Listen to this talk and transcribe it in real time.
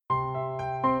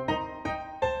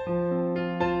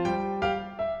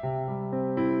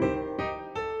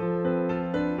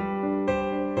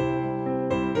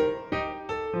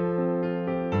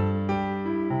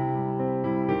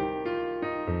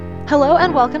Hello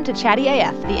and welcome to Chatty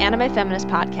AF, the anime feminist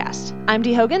podcast. I'm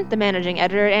Dee Hogan, the managing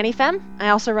editor at AniFem. I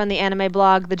also run the anime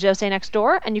blog The Josei Next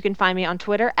Door, and you can find me on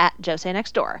Twitter at Josei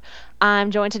Next Door.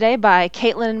 I'm joined today by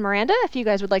Caitlin and Miranda, if you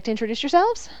guys would like to introduce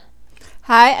yourselves.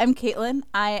 Hi, I'm Caitlin.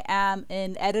 I am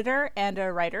an editor and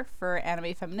a writer for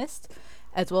Anime Feminist,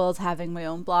 as well as having my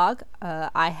own blog.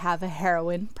 I have a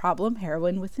heroin problem,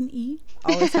 heroin with an E.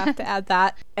 Always have to add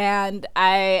that. And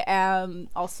I am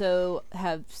also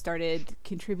have started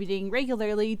contributing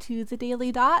regularly to the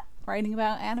Daily Dot, writing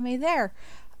about anime there.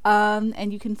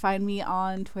 And you can find me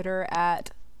on Twitter at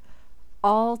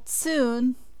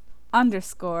altsoon_no-dere.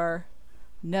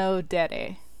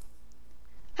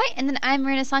 Hi, and then I'm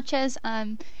Marina Sanchez.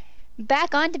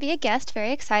 Back on to be a guest.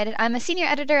 Very excited. I'm a senior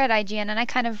editor at IGN, and I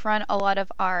kind of run a lot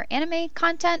of our anime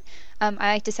content. I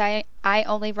like to say I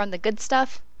only run the good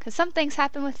stuff because some things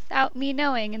happen without me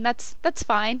knowing, and that's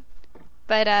fine.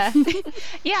 But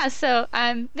yeah, so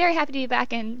I'm very happy to be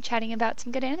back and chatting about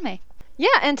some good anime. Yeah,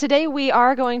 and today we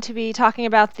are going to be talking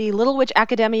about the Little Witch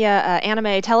Academia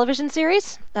anime television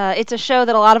series. It's a show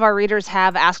that a lot of our readers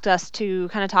have asked us to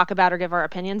kind of talk about or give our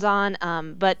opinions on,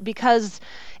 but because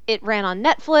it ran on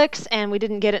Netflix and we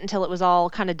didn't get it until it was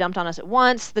all kind of dumped on us at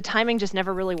once, the timing just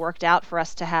never really worked out for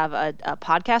us to have a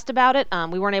podcast about it.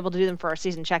 We weren't able to do them for our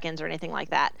season check-ins or anything like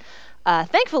that.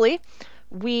 Thankfully,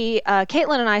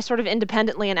 Caitlin and I sort of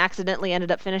independently and accidentally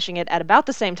ended up finishing it at about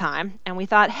the same time, and we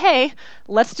thought, hey,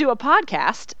 let's do a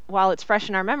podcast while it's fresh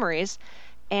in our memories.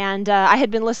 And I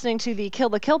had been listening to the Kill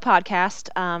the Kill podcast,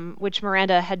 which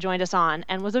Miranda had joined us on,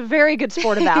 and was a very good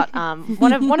sport about.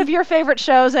 One of your favorite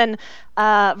shows, and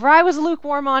Vry was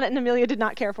lukewarm on it, and Amelia did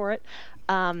not care for it.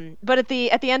 But at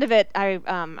the end of it,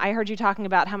 I heard you talking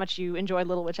about how much you enjoyed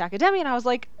Little Witch Academia, and I was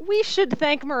like, we should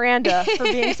thank Miranda for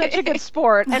being such a good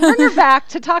sport, and bring her back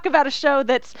to talk about a show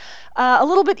that's a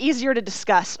little bit easier to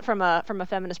discuss from a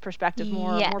feminist perspective,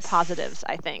 more positives,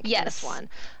 I think. Yes. To this one.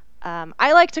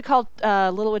 I like to call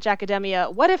Little Witch Academia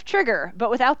 "What If Trigger,"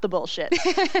 but without the bullshit.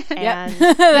 And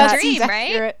That's dream,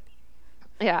 right?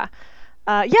 Yeah.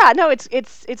 No,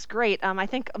 it's great. I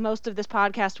think most of this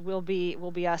podcast will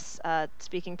be us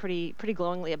speaking pretty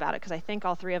glowingly about it, because I think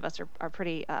all three of us are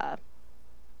pretty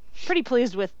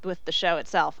pleased with the show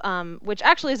itself. Which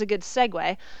actually is a good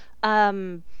segue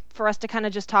for us to kind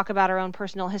of just talk about our own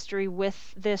personal history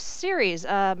with this series.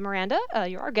 Miranda,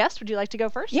 you're our guest. Would you like to go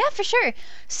first? Yeah, for sure.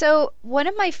 So one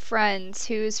of my friends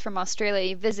who's from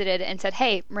Australia visited and said,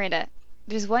 hey, Miranda,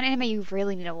 there's one anime you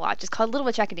really need to watch. It's called Little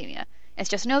Witch Academia. It's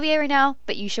just an OVA right now,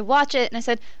 but you should watch it. And I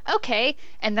said, okay.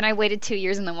 And then I waited 2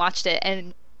 years and then watched it,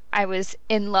 and I was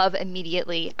in love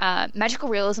immediately. Magical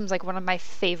realism is like one of my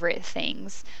favorite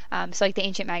things. So like the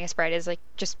Ancient Magus Bride is like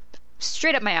just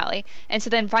straight up my alley. And so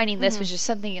then finding this was just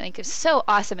something like it was so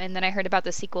awesome. And then I heard about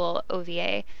the sequel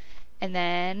OVA, and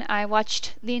then I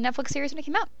watched the Netflix series when it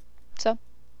came out. So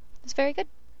it's very good.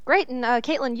 Great. And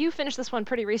Caitlin, you finished this one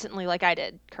pretty recently, like I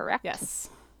did, correct? Yes.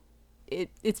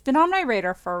 It's been on my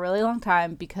radar for a really long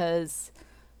time because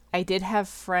I did have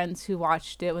friends who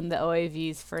watched it when the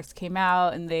OAVs first came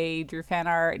out, and they drew fan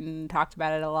art and talked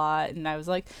about it a lot, and I was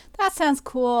like, that sounds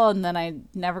cool, and then I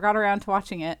never got around to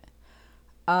watching it.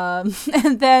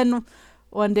 And then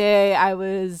one day I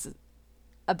was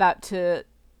about to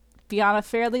be on a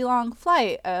fairly long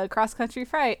flight, a cross-country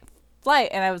flight,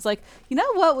 and I was like, you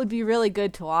know what would be really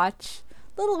good to watch?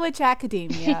 Little Witch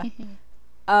Academia.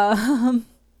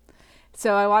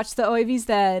 So I watched the OAVs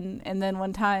then, and then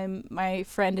one time my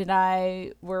friend and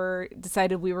I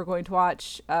decided we were going to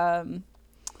watch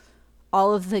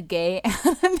all of the gay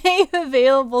anime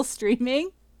available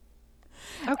streaming.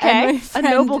 Okay, a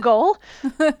noble goal.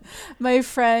 My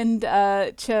friend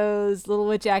chose Little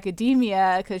Witch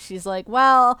Academia because she's like,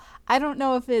 well, I don't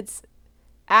know if it's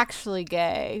actually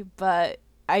gay, but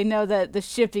I know that the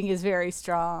shipping is very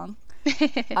strong.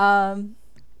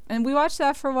 And we watched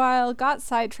that for a while, got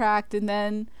sidetracked, and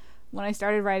then when I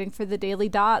started writing for the Daily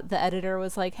Dot, the editor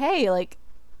was like, hey, like,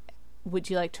 would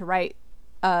you like to write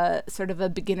sort of a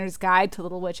beginner's guide to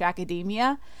Little Witch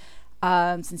Academia?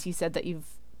 Since you said that you've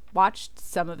watched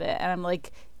some of it. And I'm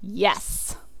like,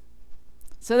 yes.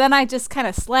 So then I just kind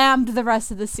of slammed the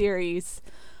rest of the series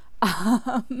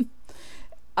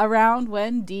around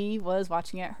when Dee was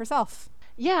watching it herself.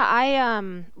 Yeah,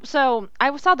 I saw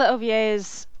the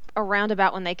OVAs around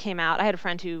about when they came out. I had a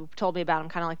friend who told me about them,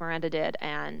 kind of like Miranda did,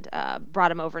 and brought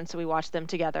them over, and so we watched them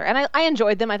together. And I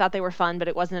enjoyed them. I thought they were fun, but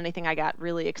it wasn't anything I got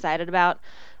really excited about.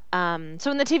 So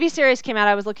when the TV series came out,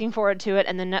 I was looking forward to it,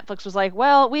 and then Netflix was like,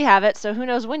 well, we have it, so who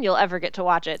knows when you'll ever get to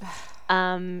watch it.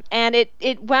 And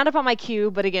it wound up on my queue,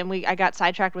 but again, I got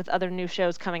sidetracked with other new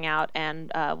shows coming out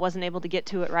and wasn't able to get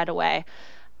to it right away.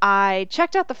 I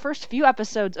checked out the first few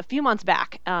episodes a few months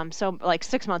back, so like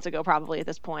 6 months ago probably at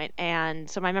this point, and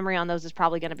so my memory on those is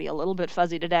probably going to be a little bit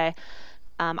fuzzy today.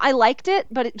 I liked it,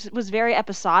 but it was very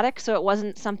episodic, so it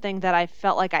wasn't something that I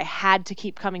felt like I had to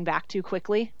keep coming back to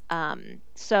quickly.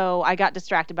 So I got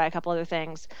distracted by a couple other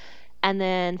things, and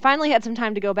then finally had some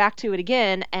time to go back to it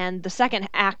again. And the second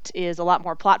act is a lot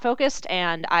more plot focused,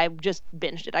 and I just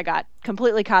binged it. I got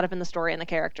completely caught up in the story and the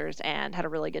characters, and had a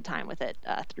really good time with it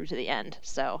through to the end.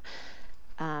 So,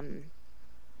 um,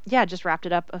 yeah, just wrapped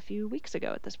it up a few weeks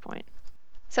ago at this point.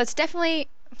 So it's definitely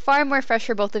far more fresh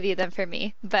for both of you than for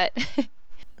me, but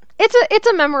It's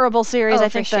a memorable series. Oh, I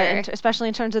for think sure. especially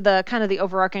in terms of the kind of the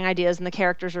overarching ideas, and the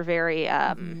characters are very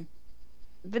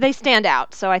they stand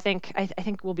out. So I think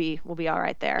we'll be all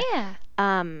right there. Yeah.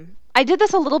 I did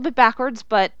this a little bit backwards,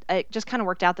 but it just kind of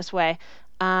worked out this way.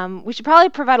 We should probably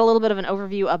provide a little bit of an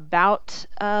overview about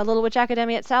Little Witch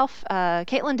Academia itself.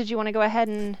 Caitlin, did you want to go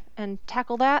ahead and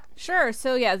tackle that? Sure.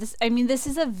 So yeah, this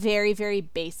is a very, very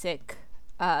basic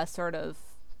sort of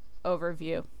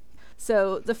overview.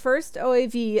 So the first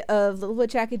OAV of Little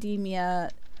Witch Academia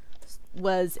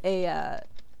was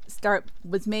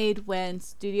was made when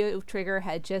Studio Trigger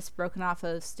had just broken off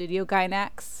of Studio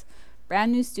Gainax.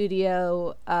 Brand new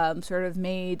studio, sort of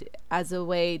made as a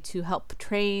way to help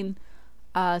train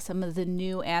some of the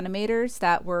new animators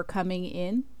that were coming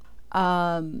in.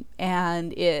 And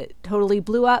it totally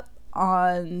blew up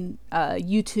on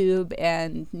YouTube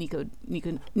and Nico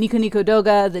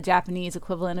Doga, the Japanese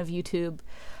equivalent of YouTube.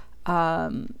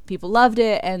 People loved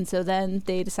it, and so then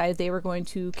they decided they were going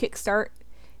to kickstart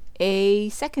a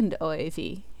second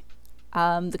OAV.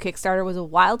 The Kickstarter was a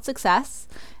wild success.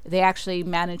 They actually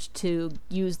managed to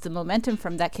use the momentum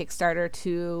from that Kickstarter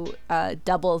to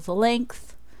double the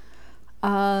length.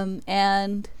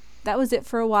 And that was it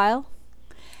for a while.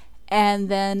 And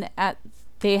then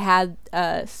they had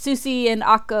Susie and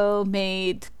Akko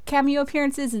made cameo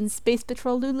appearances in Space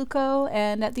Patrol Luluco,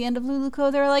 and at the end of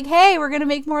Luluco, they were like, "Hey, we're gonna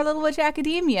make more Little Witch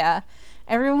Academia."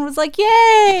 Everyone was like,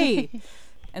 "Yay!"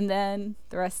 And then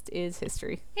the rest is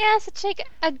history. Yeah, such like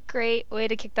a great way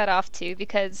to kick that off too,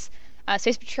 because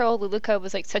Space Patrol Luluco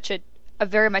was like such a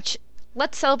very much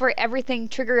let's celebrate everything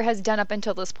Trigger has done up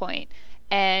until this point,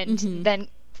 and then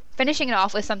finishing it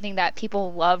off with something that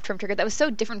people loved from Trigger that was so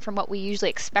different from what we usually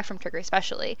expect from Trigger,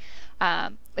 especially.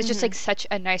 It's just like such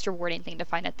a nice, rewarding thing to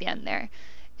find at the end there.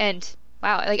 And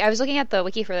wow, like I was looking at the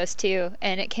wiki for this too,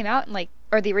 and it came out in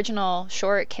or the original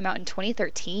short came out in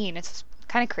 2013. It's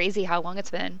kind of crazy how long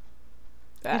it's been.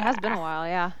 It has been a while,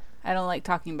 yeah. I don't like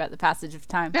talking about the passage of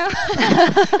time.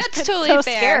 That's totally so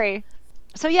fair. Scary.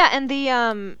 So yeah, and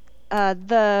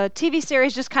the TV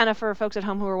series, just kind of for folks at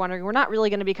home who are wondering, we're not really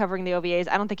going to be covering the OVAs.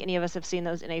 I don't think any of us have seen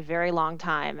those in a very long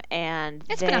time, and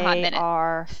It's been a hot minute.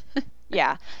 Are,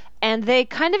 yeah, and they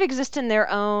kind of exist in their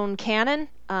own canon.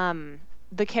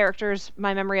 The characters,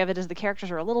 my memory of it is the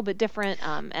characters are a little bit different,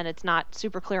 and it's not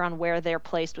super clear on where they're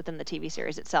placed within the TV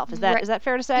series itself. Is that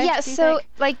fair to say? Yeah, do you so think?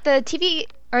 like the TV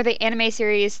or the anime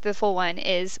series, the full one,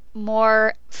 is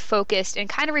more focused and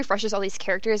kind of refreshes all these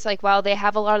characters. Like while they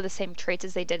have a lot of the same traits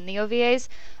as they did in the OVAs,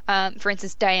 for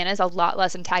instance, Diana's a lot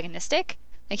less antagonistic.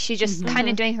 Like she's just kind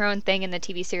of doing her own thing in the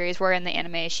TV series, where in the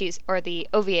anime or the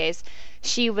OVAs,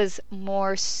 she was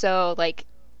more so like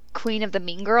queen of the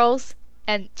mean girls.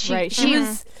 And she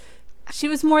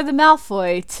was more the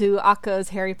Malfoy to Akko's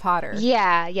Harry Potter.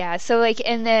 Yeah. So like,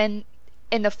 and then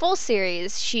in the full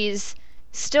series, she's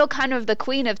still kind of the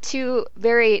queen of two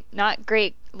very not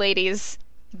great ladies,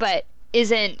 but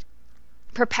isn't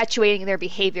perpetuating their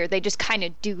behavior. They just kind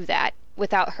of do that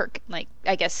without her, like,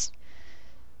 I guess,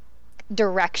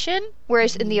 direction.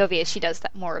 Whereas in the OVAs, she does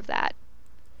that more of that.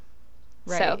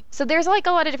 Right. So there's like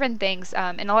a lot of different things,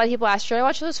 and a lot of people ask, should I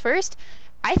watch those first?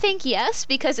 I think yes,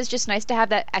 because it's just nice to have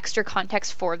that extra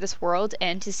context for this world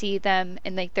and to see them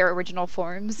in like their original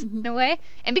forms in a way,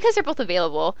 and because they're both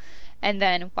available, and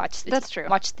then watch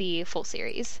the full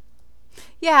series.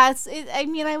 Yeah, I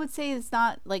mean, I would say it's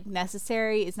not like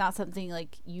necessary. It's not something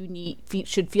like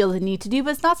should feel the need to do,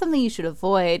 but it's not something you should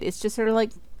avoid. It's just sort of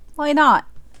like, why not?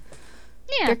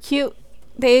 Yeah, they're cute.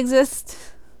 They exist,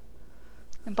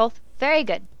 and both very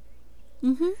good.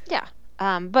 Yeah.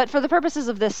 But for the purposes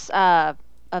of this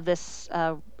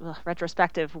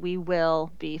retrospective, we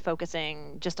will be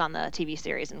focusing just on the TV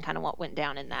series and kind of what went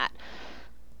down in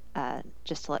that,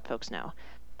 just to let folks know.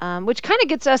 Which kind of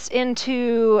gets us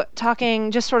into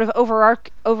talking just sort of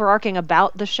overarching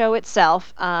about the show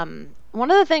itself.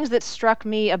 One of the things that struck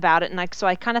me about it, so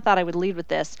I kind of thought I would lead with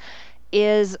this,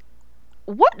 is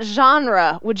what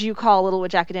genre would you call Little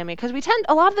Witch Academia? Because we tend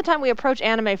a lot of the time we approach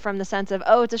anime from the sense of,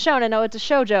 oh, it's a shonen, oh, it's a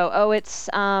shoujo, oh, it's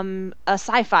a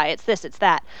sci-fi, it's this, it's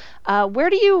that. What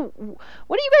do you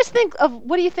guys think of?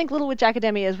 What do you think Little Witch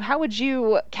Academia is? How would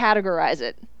you categorize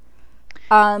it?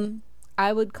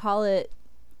 I would call it,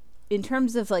 in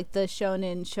terms of like the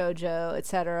shonen, shoujo,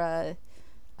 etc.,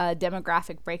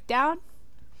 demographic breakdown,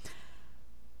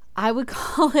 I would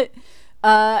call it,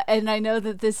 and I know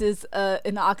that this is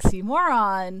an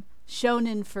oxymoron,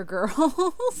 shonen for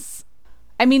girls.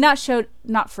 I mean,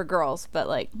 not for girls, but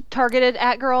like Targeted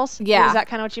at girls? Yeah. Is that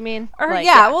kind of what you mean? Or Like,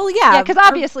 well, yeah, Yeah, because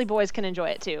obviously boys can enjoy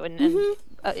it too, and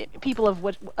people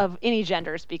of any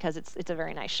genders, because it's a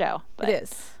very nice show. But it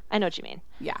is. I know what you mean.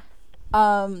 Yeah.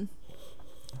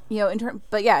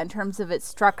 In terms of its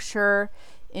structure,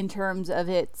 in terms of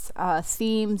its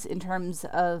themes, in terms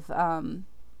of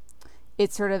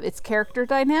its character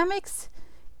dynamics,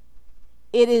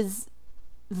 it is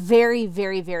very,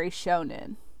 very, very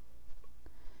shonen.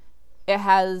 It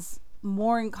has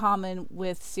more in common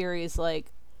with series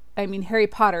like, I mean, Harry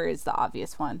Potter is the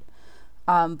obvious one,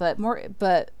 but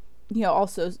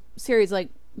also series like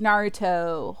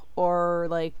Naruto, or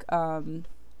like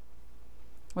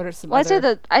what are some Well,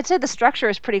 other? I'd say the structure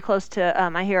is pretty close to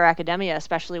My Hero Academia,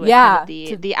 especially with Yeah,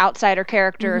 kind of the outsider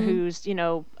character who's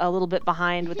a little bit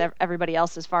behind with everybody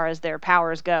else as far as their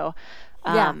powers go.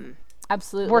 Yeah, Um,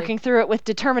 absolutely. Working through it with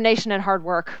determination and hard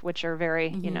work, which are very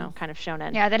kind of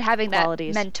shonen Yeah, then having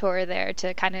qualities. that mentor there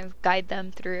to kind of guide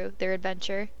them through their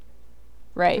adventure.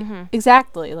 Right.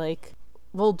 Exactly. Like,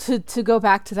 well, to go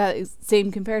back to that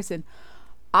same comparison,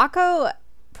 Akko,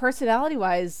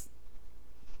 personality-wise,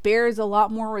 bears a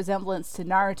lot more resemblance to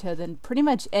Naruto than pretty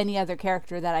much any other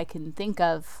character that I can think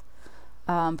of,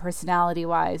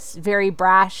 personality-wise. Very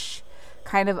brash,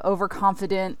 kind of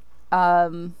overconfident,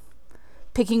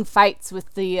 picking fights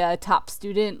with the top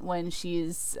student when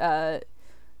she's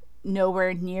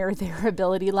nowhere near their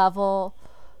ability level.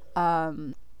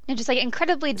 And just like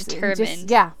incredibly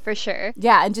determined. For sure.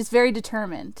 Yeah, and just very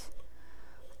determined.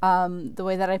 The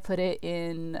way that I put it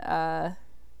in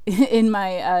in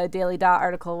my Daily Dot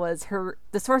article was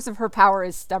the source of her power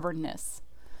is stubbornness.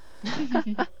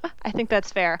 I think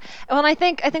that's fair. Well, and I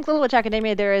think Little Witch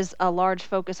Academia, there is a large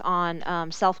focus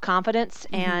on self-confidence,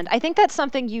 and I think that's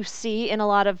something you see in a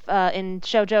lot of in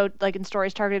shoujo, like in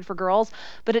stories targeted for girls.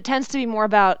 But it tends to be more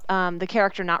about the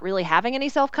character not really having any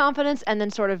self-confidence, and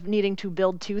then sort of needing to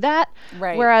build to that.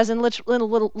 Right. Whereas in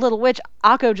Little Witch,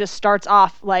 Akko just starts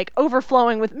off like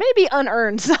overflowing with maybe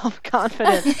unearned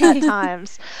self-confidence at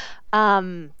times.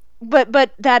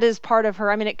 But that is part of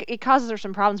her. I mean, it causes her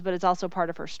some problems, but it's also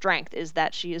part of her strength, is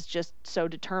that she is just so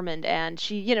determined, and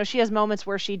she has moments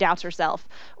where she doubts herself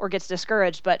or gets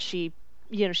discouraged, but she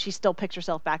still picks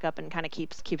herself back up and kind of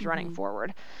keeps running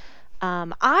forward.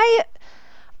 I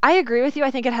agree with you. I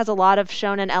think it has a lot of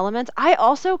shonen elements. I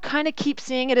also kind of keep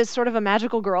seeing it as sort of a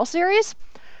magical girl series.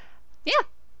 Yeah.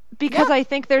 Because I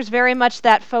think there's very much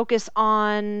that focus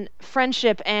on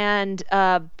friendship and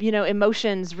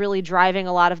emotions really driving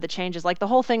a lot of the changes. Like the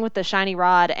whole thing with the shiny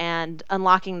rod and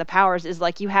unlocking the powers is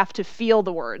like you have to feel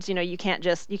the words. You can't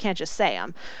just say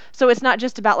them. So it's not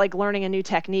just about like learning a new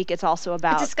technique. It's also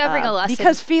about discovering a lesson.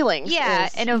 Because feelings. Yeah,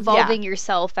 and evolving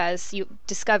yourself as you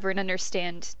discover and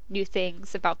understand new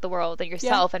things about the world and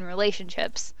yourself and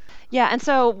relationships. Yeah, and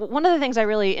so one of the things I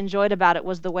really enjoyed about it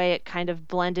was the way it kind of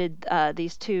blended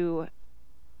these two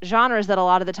genres that a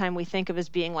lot of the time we think of as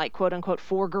being like quote unquote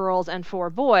for girls and for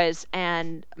boys,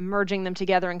 and merging them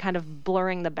together and kind of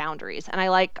blurring the boundaries. And I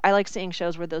like seeing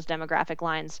shows where those demographic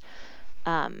lines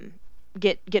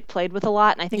get played with a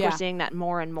lot, and I think we're seeing that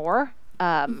more and more,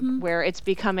 where it's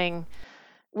becoming,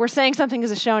 we're saying something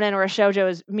is a shonen or a shoujo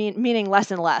is meaning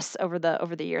less and less over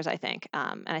the years, I think.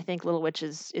 And I think Little Witch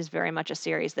is very much a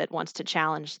series that wants to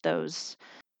challenge those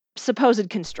supposed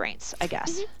constraints, I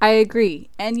guess. I agree.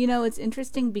 And it's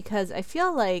interesting because I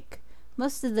feel like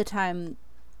most of the time,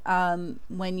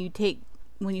 when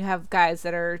you have guys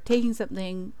that are taking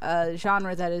something, a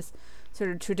genre that is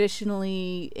sort of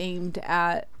traditionally aimed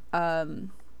at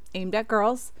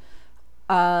girls,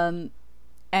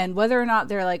 and whether or not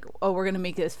they're like, oh, we're gonna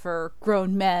make this for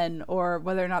grown men, or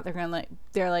whether or not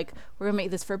they're like, we're gonna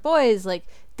make this for boys, like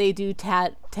they do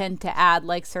tend to add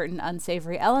like certain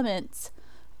unsavory elements,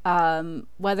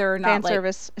 whether or not fan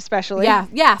service, especially.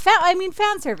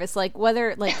 Fan service, like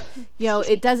whether like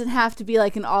it doesn't have to be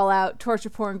like an all-out torture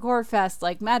porn gore fest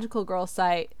like Magical Girl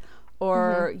site,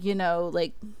 or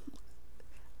like,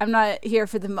 I'm not here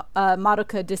for the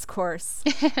Madoka discourse,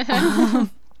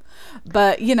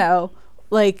 but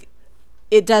like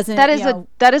it doesn't,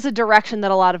 that is a direction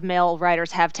that a lot of male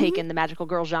writers have taken the magical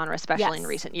girl genre, especially in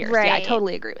recent years. Right. Yeah, I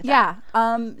totally agree with that.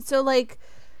 Yeah. So like,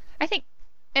 I think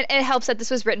it helps that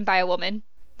this was written by a woman,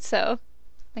 so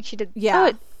like she did.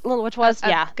 yeah, Little Witch was, a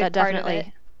good that part of definitely. it.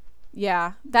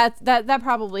 yeah, that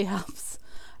probably helps.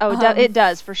 Oh, it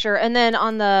does for sure. And then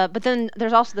but then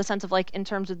there's also the sense of like in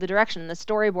terms of the direction, the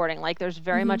storyboarding, like there's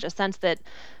very much a sense that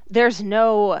they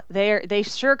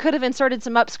sure could have inserted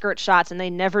some upskirt shots and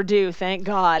they never do, thank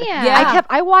God. Yeah. Yeah.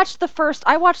 I watched the first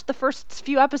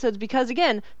few episodes because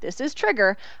again, this is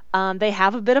Trigger. They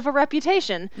have a bit of a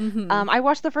reputation. I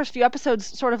watched the first few episodes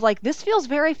sort of like this feels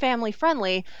very family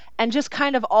friendly and just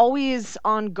kind of always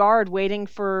on guard waiting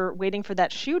for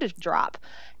that shoe to drop.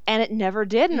 And it never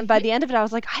did. And by the end of it, I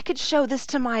was like, I could show this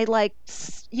to my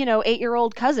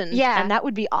 8-year-old cousin. Yeah. And that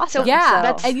would be awesome.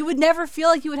 Yeah, So- and you would never feel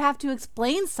like you would have to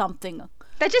explain something.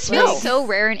 That just feels so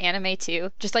rare in anime too.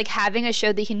 Just like having a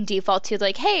show that you can default to,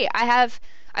 like, hey, I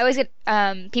always get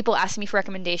people asking me for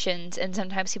recommendations, and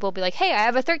sometimes people will be like, hey, I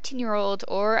have a 13-year-old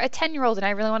or a 10-year-old, and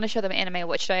I really want to show them anime.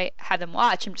 What should I have them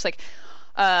watch? I'm just like,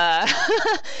 and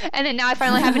then now I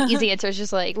finally have an easy answer. It's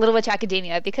just like Little Witch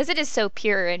Academia because it is so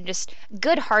pure and just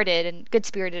good-hearted and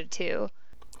good-spirited too.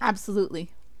 Absolutely.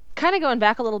 kind of going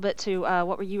back a little bit to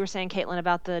what you were saying, Caitlin,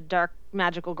 about the dark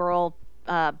magical girl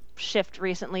shift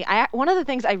recently. One of the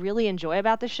things I really enjoy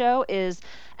about the show is,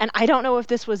 and I don't know if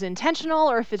this was intentional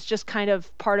or if it's just kind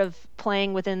of part of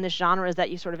playing within this genre, is that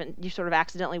you sort of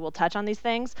accidentally will touch on these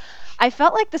things. I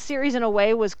felt like the series in a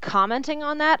way was commenting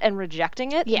on that and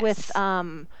rejecting it. Yes. With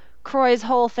Croy's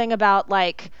whole thing about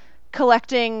like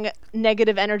collecting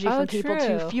negative energy from people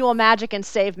to true. fuel magic and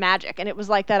save magic. And it was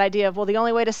like that idea of, well, the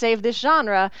only way to save this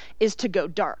genre is to go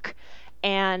dark.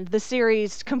 And the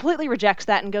series completely rejects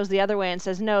that and goes the other way and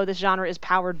says, no, this genre is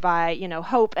powered by,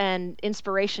 hope and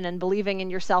inspiration and believing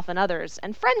in yourself and others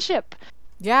and friendship.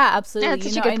 Yeah, absolutely. Yeah,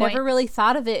 that's such a I good point. never really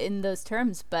thought of it in those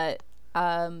terms, but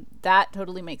that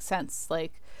totally makes sense.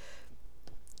 Like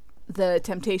the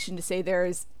temptation to say there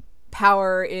is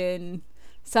power in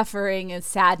suffering and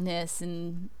sadness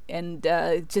and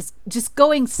just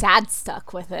going sad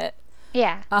stuck with it.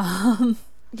 Yeah.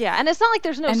 Yeah, and it's not like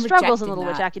there's no And struggles in rejecting Little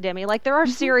Witch that. Academia. Like there are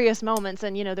serious moments,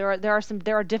 and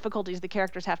there are difficulties the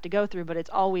characters have to go through, but it's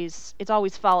always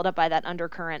followed up by that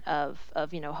undercurrent of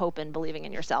hope and believing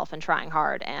in yourself and trying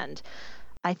hard, and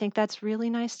I think that's really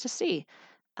nice to see.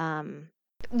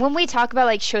 When we talk about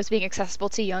like shows being accessible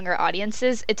to younger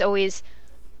audiences, it's always,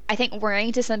 I think,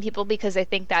 worrying to some people because they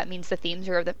think that means the themes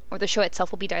or the show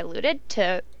itself will be diluted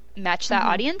to match that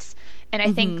audience. And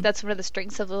I think that's one of the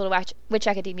strengths of the Little Witch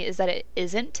Academia is that it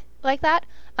isn't like that.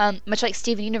 Much like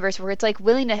Steven Universe, where it's like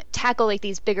willing to tackle like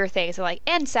these bigger things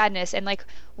and sadness and like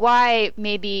why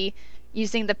maybe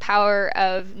using the power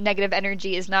of negative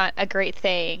energy is not a great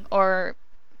thing, or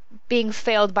being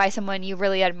failed by someone you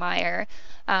really admire,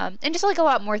 and just like a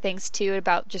lot more things too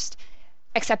about just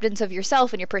acceptance of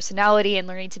yourself and your personality and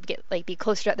learning to be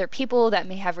closer to other people that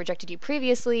may have rejected you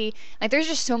previously. Like there's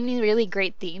just so many really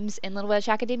great themes in Little Witch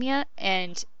Academia,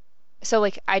 and so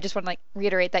like I just want to like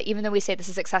reiterate that even though we say this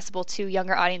is accessible to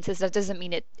younger audiences, that doesn't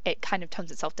mean it kind of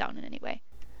tones itself down in any way.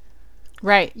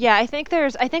 Right. Yeah, I think there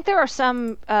are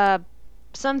some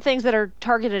things that are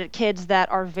targeted at kids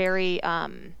that are very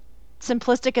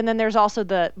simplistic, and then there's also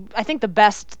I think the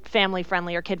best family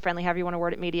friendly or kid friendly, however you want to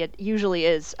word it, media usually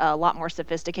is a lot more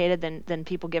sophisticated than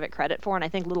people give it credit for, and I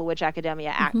think Little Witch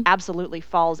Academia absolutely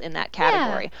falls in that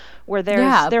category, where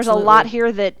there's a lot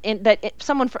here that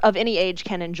someone of any age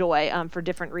can enjoy for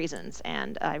different reasons,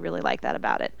 and I really like that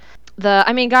about it.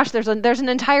 There's an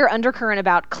entire undercurrent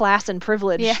about class and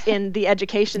privilege in the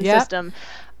education system,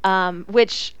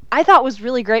 which I thought was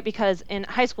really great because in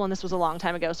high school, and this was a long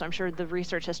time ago, so I'm sure the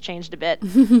research has changed a bit.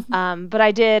 But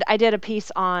I did a piece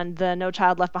on the No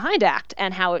Child Left Behind Act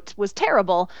and how it was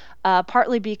terrible,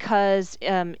 partly because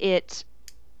a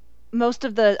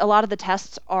lot of the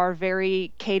tests are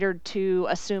very catered to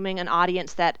assuming an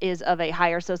audience that is of a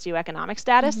higher socioeconomic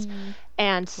status,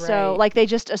 and so like they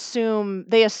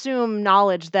assume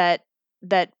knowledge that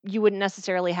you wouldn't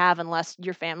necessarily have unless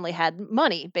your family had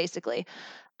money, basically.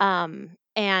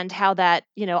 And how that,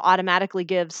 automatically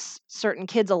gives certain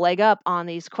kids a leg up on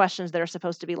these questions that are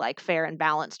supposed to be like fair and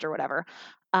balanced or whatever.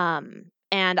 And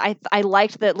I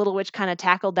liked that Little Witch kind of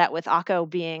tackled that with Akko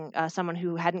being someone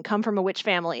who hadn't come from a witch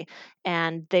family,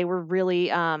 and they were really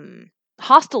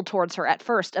hostile towards her at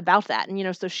first about that.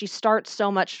 And, so she starts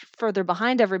so much further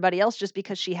behind everybody else just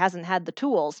because she hasn't had the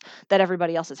tools that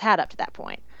everybody else has had up to that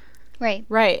point. Right.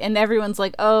 Right. And everyone's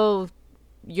like, oh,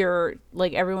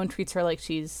 everyone treats her like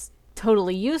she's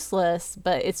totally useless,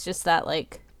 but it's just that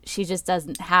like she just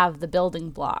doesn't have the building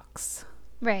blocks.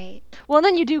 Right. Well, and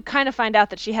then you do kind of find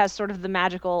out that she has sort of the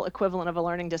magical equivalent of a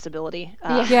learning disability.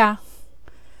 Yeah. Yeah.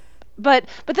 But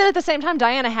then at the same time,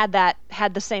 Diana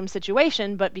had the same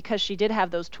situation, but because she did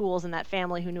have those tools and that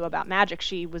family who knew about magic,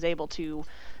 she was able to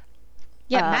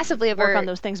Yeah, massively work on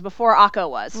those things before Akko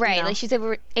was. Right, You know? like she's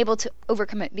able to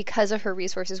overcome it because of her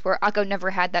resources, where Akko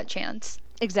never had that chance.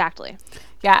 Exactly.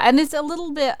 Yeah, and it's a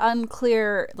little bit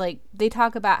unclear. Like, they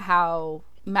talk about how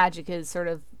magic is sort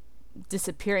of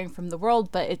disappearing from the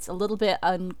world, but it's a little bit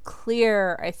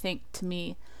unclear, I think, to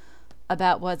me,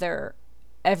 about whether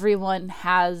everyone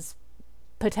has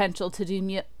potential to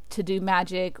do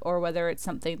magic, or whether it's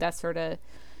something that's sort of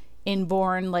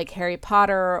inborn, like Harry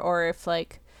Potter, or if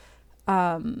like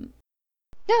No,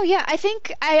 yeah, I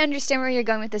think I understand where you're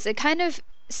going with this. It kind of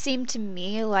seemed to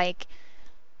me like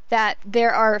that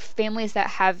there are families that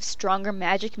have stronger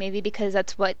magic, maybe because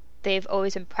that's what they've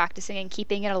always been practicing and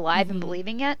keeping it alive and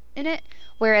believing in it.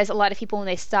 Whereas a lot of people, when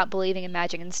they stop believing in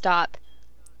magic and stop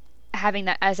having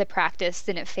that as a practice,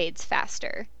 then it fades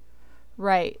faster.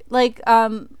 right, like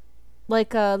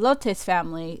Lotte's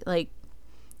family, like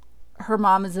her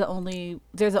mom is they're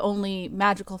the only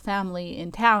magical family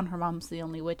in town. Her mom's the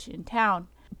only witch in town,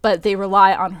 but they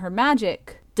rely on her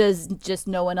magic. Does just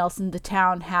no one else in the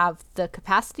town have the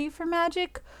capacity for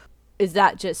magic? Is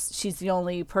that just she's the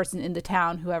only person in the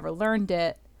town who ever learned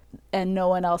it, and no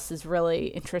one else is really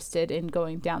interested in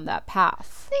going down that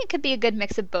path? I think it could be a good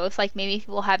mix of both, like maybe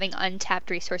people having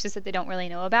untapped resources that they don't really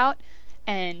know about,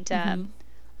 and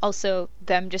also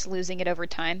them just losing it over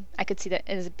time. I could see that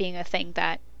as being a thing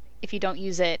that if you don't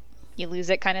use it, you lose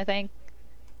it kind of thing.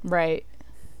 Right.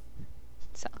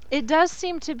 So It does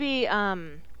seem to be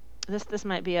this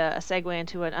might be a segue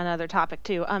into another topic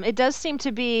too. It does seem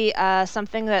to be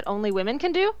something that only women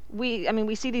can do.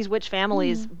 We see these witch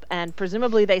families, and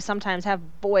presumably they sometimes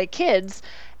have boy kids,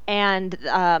 and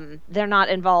they're not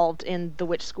involved in the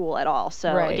witch school at all.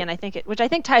 So Right. again, which I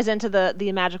think ties into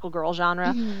the magical girl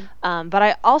genre. But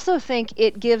I also think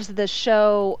it gives the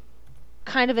show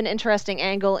kind of an interesting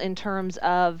angle in terms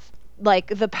of like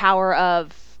the power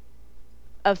of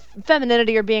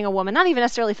femininity, or being a woman. Not even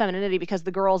necessarily femininity, because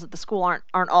the girls at the school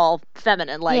aren't all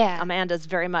feminine. Like Yeah. Amanda's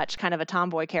very much kind of a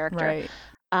tomboy character. Right.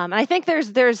 And I think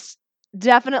there's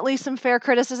definitely some fair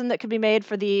criticism that could be made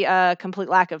for the complete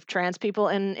lack of trans people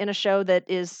in a show that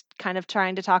is kind of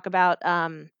trying to talk about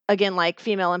again, like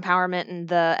female empowerment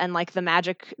and like the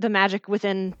magic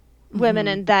within women,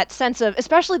 and that sense of,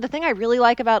 especially the thing I really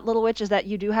like about Little Witch is that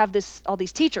you do have all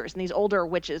these teachers and these older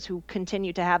witches who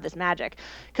continue to have this magic,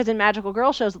 because in magical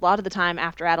girl shows a lot of the time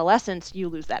after adolescence you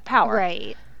lose that power.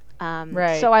 right.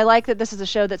 Right. So I like that this is a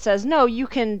show that says no, you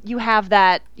have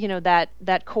that,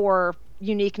 that core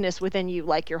uniqueness within you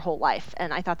like your whole life,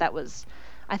 and I thought that was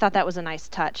a nice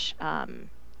touch.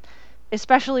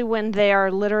 Especially when they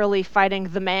are literally fighting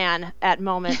the man at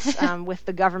moments with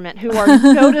the government, who are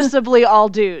noticeably all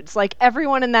dudes. Like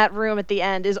everyone in that room at the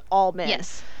end is all men.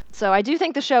 Yes. So I do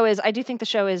think the show is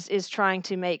trying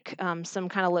to make some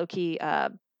kind of low key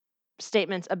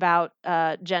statements about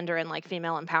gender and like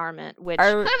female empowerment, which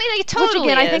I mean, like, it totally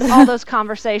which again, is. I think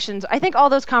all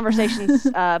those conversations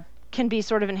can be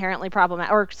sort of inherently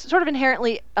problematic, or sort of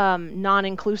inherently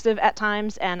non-inclusive at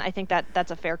times, and I think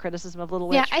that's a fair criticism of Little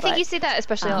Witch. Yeah, I think but you see that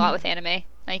especially a lot with anime.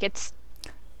 Like it's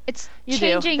you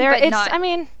changing, do. but It's, not I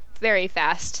mean, very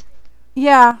fast.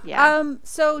 Yeah. Yeah.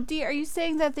 So, Dee, are you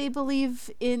saying that they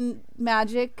believe in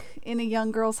magic in a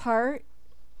young girl's heart?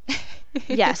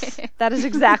 yes, that is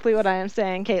exactly what I am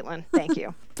saying, Caitlin. Thank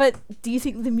you. But do you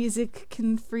think the music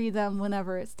can free them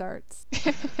whenever it starts?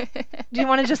 Do you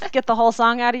want to just get the whole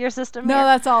song out of your system? No, here?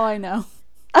 that's all I know.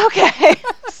 Okay,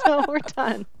 so we're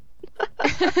done.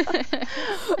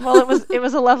 Well, it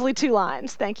was a lovely 2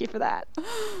 lines. Thank you for that. Yeah,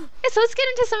 so let's get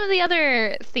into some of the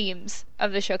other themes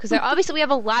of the show, because obviously we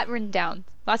have a lot written down,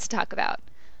 lots to talk about.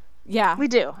 Yeah. We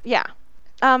do, yeah.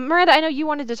 Miranda, I know you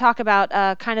wanted to talk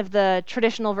about kind of the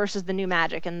traditional versus the new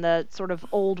magic, and the sort of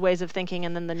old ways of thinking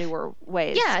and then the newer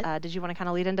ways. Yeah. Did you want to kind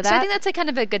of lead into So I that? think that's a kind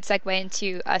of a good segue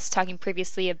into us talking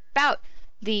previously about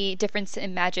the difference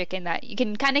in magic, and that you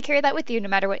can kind of carry that with you no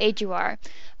matter what age you are.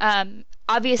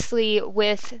 Obviously,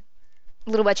 with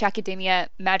Little Witch Academia,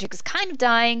 magic is kind of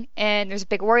dying, and there's a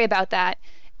big worry about that.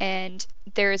 And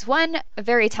there's one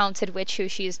very talented witch who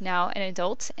she's now an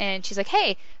adult, and she's like,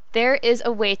 hey, there is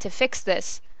a way to fix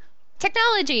this.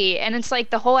 Technology! And it's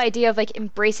like the whole idea of like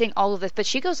embracing all of this, but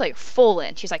she goes like full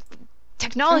in. She's like,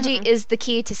 technology is the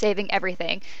key to saving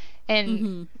everything.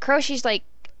 And Kuroshi's like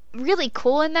really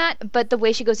cool in that, but the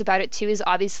way she goes about it too is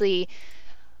obviously,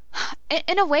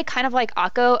 in a way, kind of like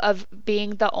Akko, of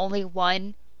being the only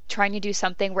one trying to do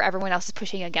something where everyone else is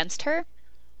pushing against her.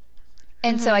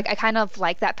 And so I kind of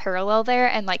like that parallel there,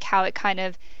 and like how it kind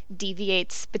of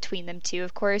deviates between them two,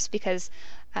 of course, because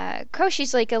Crow,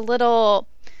 she's like a little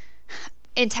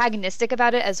antagonistic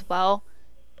about it as well.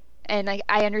 And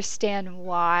I understand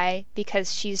why,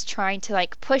 because she's trying to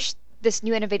like push this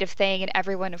new innovative thing, and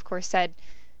everyone, of course, said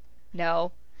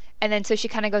no. And then so she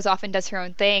kind of goes off and does her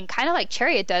own thing, kind of like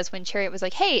Chariot does when Chariot was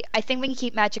like, hey, I think we can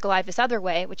keep magic alive this other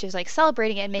way, which is like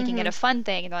celebrating it and making it a fun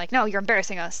thing. And they're like, no, you're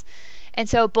embarrassing us. And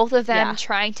so both of them Yeah.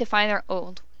 trying to find their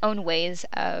own ways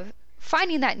of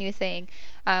finding that new thing,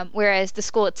 whereas the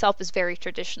school itself is very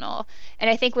traditional. And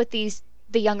I think with the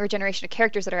younger generation of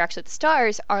characters that are actually the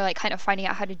stars are like kind of finding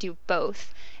out how to do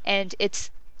both. And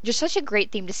it's just such a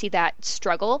great theme to see that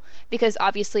struggle, because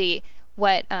obviously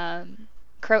what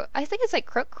Crow, I think it's like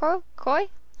Croy,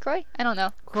 I don't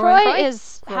know. Croy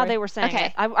is how Croy. they were saying Okay.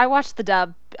 it. I watched the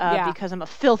dub Yeah. because I'm a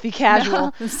filthy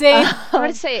casual. Same. I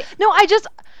want to say No,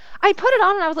 I put it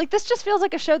on and I was like, this just feels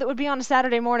like a show that would be on a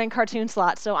Saturday morning cartoon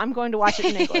slot, so I'm going to watch it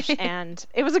in English. And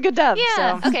it was a good dub.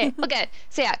 yeah. So. Okay. Well, good.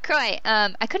 So yeah, Croy.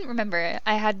 I couldn't remember.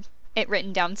 I had it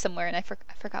written down somewhere and I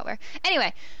forgot where.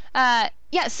 Anyway,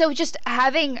 yeah. So just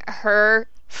having her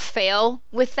fail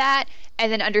with that and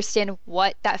then understand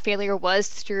what that failure was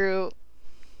through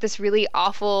this really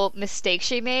awful mistake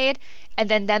she made, and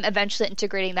then them eventually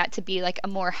integrating that to be like a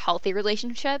more healthy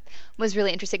relationship was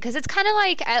really interesting, because it's kind of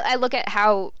like I look at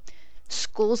how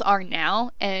schools are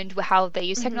now and how they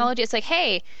use technology. It's like,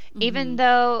 hey, even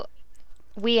though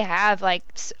we have like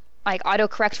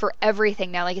autocorrect for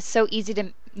everything now, like it's so easy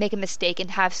to make a mistake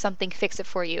and have something fix it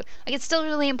for you, like it's still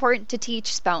really important to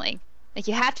teach spelling. Like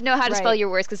you have to know how to spell Right. your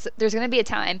words, because there's going to be a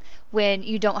time when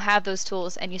you don't have those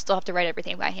tools and you still have to write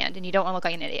everything by hand and you don't want to look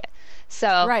like an idiot.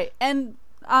 So Right. And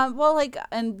well, like,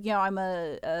 and I'm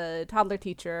a toddler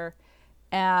teacher,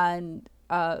 and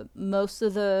most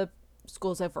of the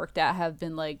schools I've worked at have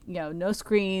been like, no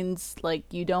screens, like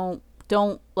you don't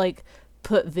like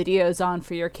put videos on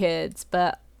for your kids.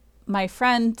 But my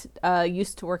friend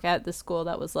used to work at the school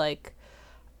that was like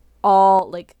all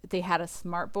like they had a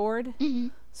smart board.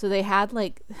 So they had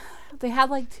like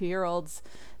 2-year-olds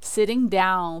sitting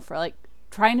down for like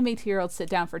trying to make 2-year-olds sit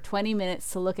down for 20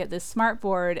 minutes to look at this smart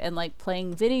board and like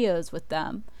playing videos with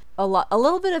them. A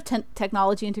little bit of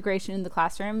technology integration in the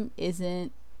classroom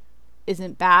isn't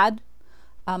bad,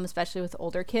 especially with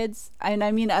older kids. And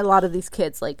I mean, a lot of these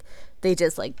kids, like, they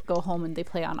just like go home and they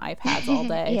play on iPads all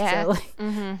day. Yeah. So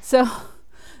like, so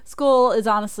school is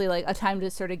honestly like a time to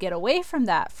sort of get away from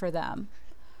that for them.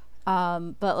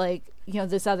 But like,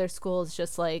 this other school is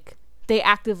just like, they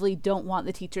actively don't want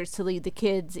the teachers to lead the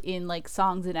kids in like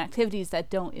songs and activities that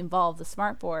don't involve the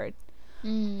smart board.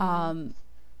 And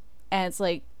it's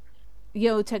like,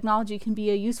 technology can be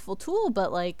a useful tool,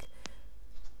 but like,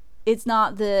 it's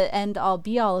not the end all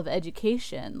be all of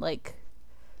education. Like,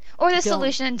 or the don't-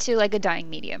 solution to like a dying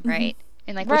medium, right?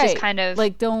 And like which is kind of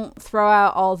like, don't throw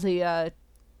out all the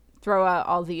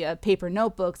paper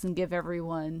notebooks and give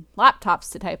everyone laptops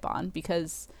to type on,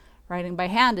 because writing by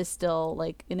hand is still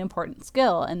like an important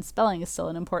skill, and spelling is still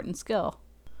an important skill.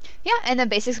 yeah, and then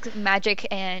basic magic,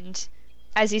 and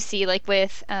as you see like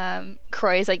with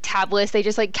Croy's like tablets, they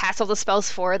just like cast all the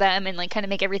spells for them and like kind of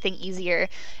make everything easier.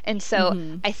 And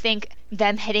so I think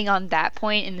them hitting on that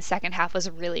point in the second half was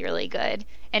really, really good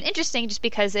and interesting, just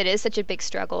because it is such a big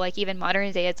struggle. Like even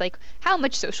modern day, it's like how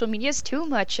much social media is too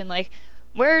much, and like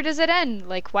where does it end?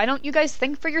 Like why don't you guys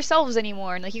think for yourselves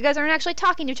anymore? And like you guys aren't actually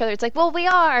talking to each other. It's like, well, we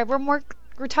are.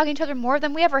 We're talking to each other more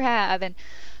than we ever have, and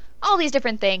all these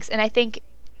different things. And I think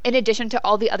in addition to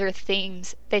all the other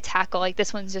things they tackle, like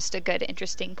this one's just a good,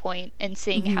 interesting point, and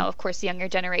seeing how, of course, the younger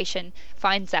generation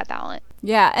finds that balance.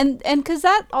 Yeah, and because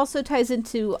that also ties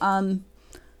into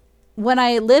when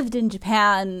I lived in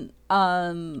Japan,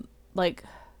 like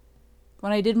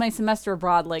when I did my semester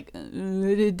abroad, like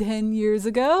 10 years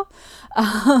ago,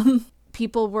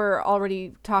 people were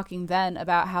already talking then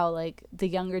about how like the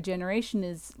younger generation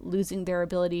is losing their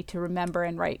ability to remember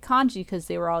and write kanji, because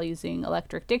they were all using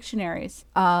electric dictionaries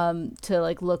to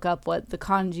like look up what the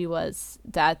kanji was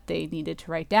that they needed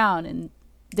to write down, and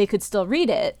they could still read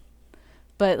it,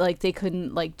 but like they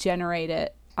couldn't like generate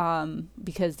it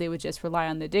because they would just rely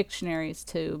on the dictionaries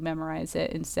to memorize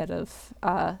it instead of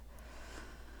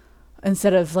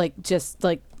like just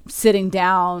like sitting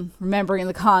down, remembering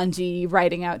the kanji,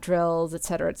 writing out drills,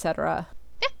 etc., etc.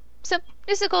 So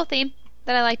it's a cool theme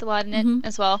that I liked a lot in it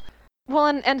as well. Well,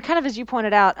 and kind of as you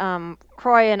pointed out,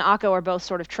 Croy and Akko are both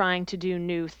sort of trying to do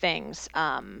new things.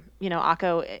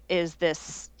 Akko is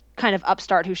this kind of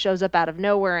upstart who shows up out of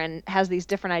nowhere and has these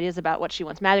different ideas about what she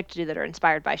wants magic to do that are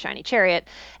inspired by Shiny Chariot,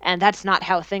 and that's not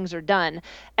how things are done.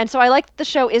 And so I like that the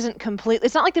show isn't complete.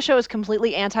 It's not like the show is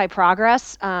completely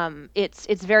anti-progress.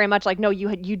 It's very much like, no,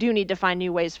 you do need to find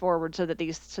new ways forward so that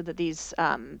these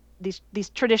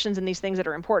traditions and these things that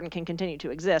are important can continue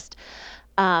to exist.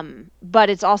 But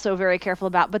it's also very careful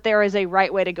but there is a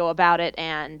right way to go about it,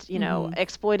 and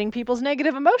exploiting people's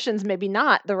negative emotions maybe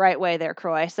not the right way there,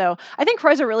 Croy. So I think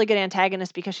Croy's a really good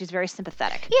antagonist because she's very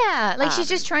sympathetic. Yeah, like she's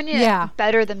just trying to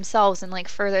better themselves and like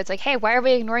further. It's like, hey, why are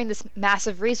we ignoring this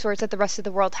massive resource that the rest of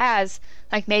the world has?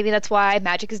 Like maybe that's why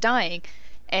magic is dying.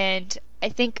 And I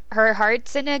think her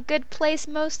heart's in a good place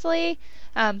mostly,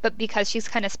 but because she's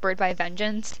kind of spurred by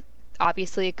vengeance,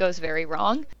 obviously it goes very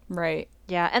wrong. Right.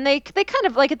 Yeah, and they kind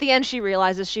of like at the end she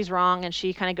realizes she's wrong and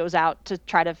she kind of goes out to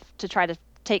try to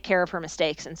take care of her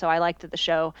mistakes. And so I like that the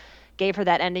show gave her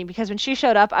that ending, because when she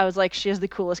showed up I was like, she has the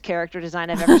coolest character design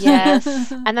I've ever seen.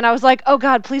 Yes. And then I was like, oh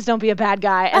god, please don't be a bad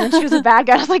guy. And then she was a bad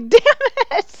guy. I was like, damn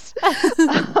it.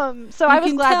 So I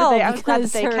was glad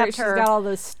that they kept her. She's got all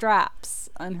those straps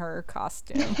on her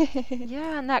costume.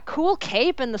 Yeah, and that cool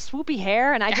cape and the swoopy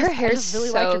hair, and I just really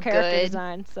so liked her character good.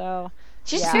 design. So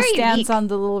She's She very stands unique. on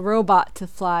the little robot to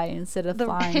fly instead of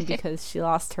flying because she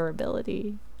lost her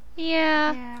ability.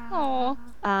 Yeah. Oh.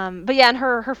 But yeah, and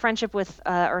her friendship with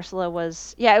Ursula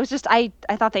was, it was just, I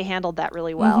thought they handled that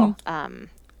really well,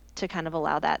 to kind of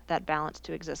allow that balance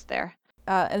to exist there.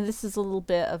 And this is a little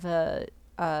bit of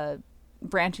a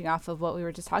branching off of what we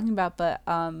were just talking about, but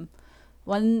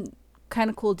one kind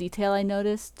of cool detail I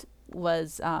noticed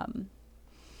was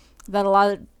that a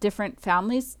lot of different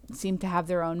families seem to have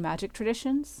their own magic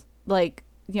traditions. Like,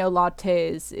 Lotte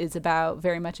is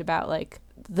very much about like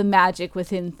the magic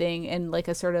within thing and like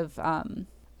a sort of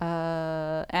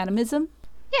animism.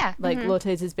 Yeah. Like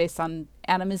Lotte's is based on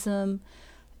animism,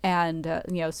 and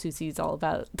Susie's all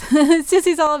about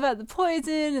the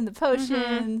poison and the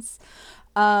potions.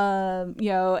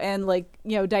 And like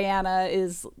Diana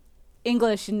is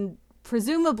English, and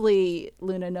presumably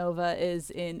Luna Nova is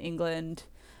in England.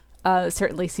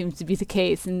 Certainly seems to be the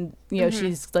case, and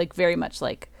she's like very much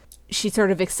like she sort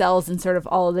of excels in sort of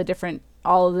all of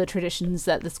the traditions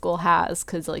that the school has,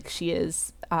 because like she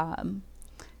is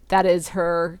that is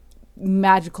her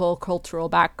magical cultural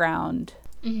background.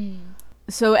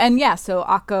 So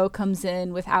Akko comes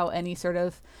in without any sort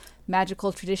of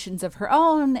magical traditions of her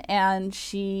own, and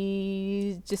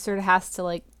she just sort of has to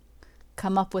like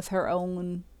come up with her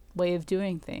own way of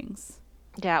doing things.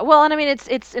 Yeah, well, and I mean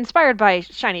it's inspired by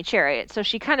Shiny Chariot, so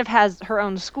she kind of has her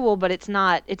own school, but it's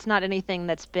not anything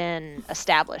that's been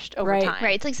established over time.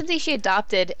 Right, it's like something she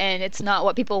adopted, and it's not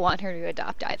what people want her to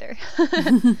adopt either.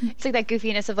 It's like that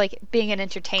goofiness of like being an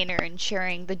entertainer and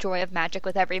sharing the joy of magic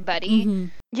with everybody.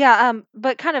 Yeah,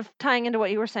 but kind of tying into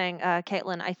what you were saying,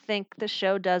 Caitlin, I think the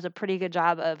show does a pretty good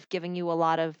job of giving you a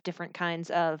lot of different kinds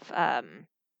of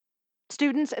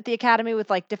students at the academy with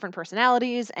like different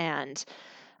personalities and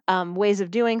ways of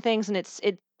doing things, and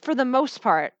it for the most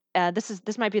part.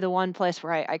 This might be the one place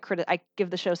where I give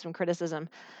the show some criticism.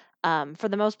 For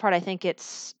the most part, I think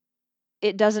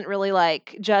it doesn't really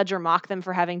like judge or mock them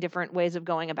for having different ways of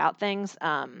going about things.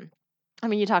 I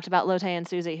mean, you talked about Lotte and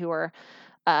Susie, who are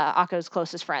Akko's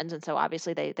closest friends, and so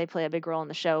obviously they play a big role in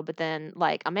the show. But then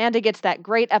like Amanda gets that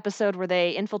great episode where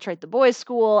they infiltrate the boys'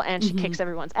 school and she kicks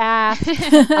everyone's ass.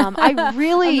 Amanda's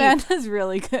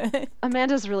really good.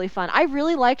 Amanda's really fun. I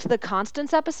really liked the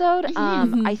Constance episode.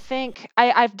 I think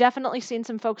I've definitely seen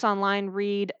some folks online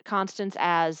read Constance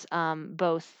as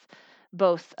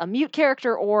both a mute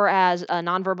character or as a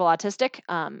nonverbal autistic.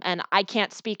 And I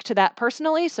can't speak to that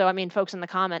personally. So I mean, folks in the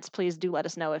comments, please do let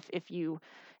us know if you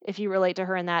relate to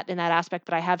her in that aspect.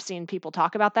 But I have seen people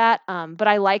talk about that. But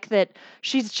I like that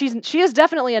she is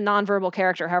definitely a nonverbal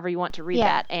character, however you want to read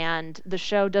that. And the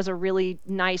show does a really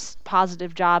nice,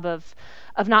 positive job of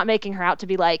not making her out to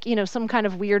be like, some kind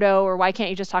of weirdo, or why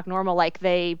can't you just talk normal? Like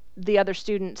the other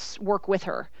students work with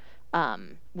her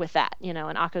with that,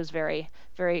 and Akko's very,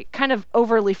 very kind of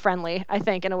overly friendly, I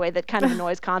think, in a way that kind of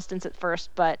annoys Constance at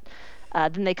first, but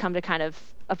then they come to kind of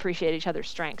appreciate each other's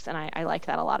strengths, and I like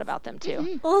that a lot about them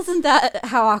too. Well, isn't that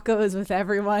how Akko is with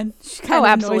everyone? She kind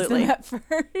of annoys them at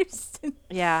first.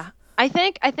 Yeah. I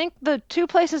think the two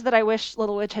places that I wish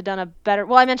Little Witch had done a better,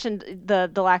 well, I mentioned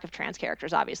the lack of trans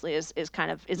characters obviously is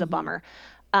a bummer.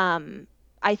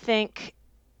 I think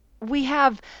we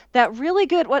have that really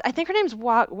good, what I think her name's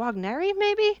Wagneri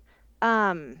maybe.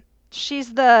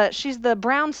 She's the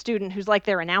brown student who's like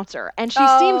their announcer, and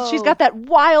she's got that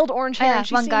wild orange hair, and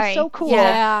she seems so cool.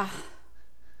 Yeah.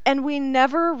 And we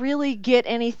never really get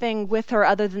anything with her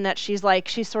other than that she's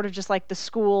sort of just like the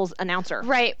school's announcer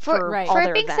Right. for Right. all For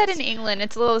their it being set events. in England,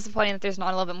 it's a little disappointing that there's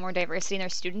not a little bit more diversity in their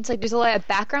students. Like there's a lot of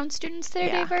background students that are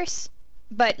Yeah. diverse,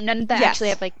 but none that actually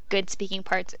Yes. have like good speaking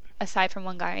parts aside from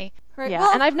one guy. Right. Yeah,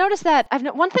 Well, and I've noticed that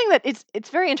one thing that it's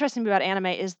very interesting about anime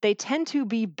is they tend to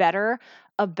be better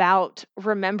about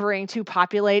remembering to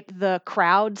populate the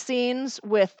crowd scenes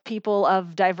with people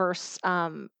of diverse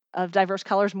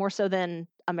colors more so than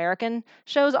American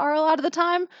shows are a lot of the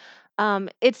time.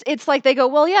 It's like they go,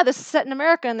 well, yeah, this is set in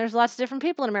America, and there's lots of different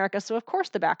people in America, so of course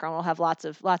the background will have lots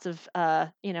of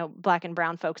black and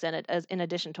brown folks in it, as in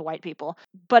addition to white people.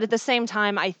 But at the same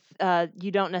time,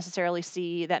 you don't necessarily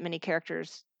see that many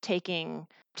characters taking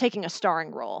a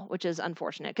starring role, which is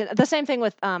unfortunate. 'Cause the same thing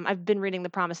with I've been reading The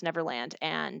Promised Neverland,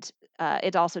 and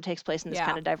it also takes place in this Yeah.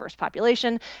 kind of diverse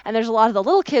population, and there's a lot of the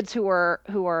little kids who are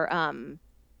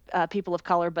people of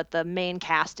color, but the main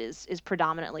cast is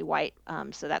predominantly white.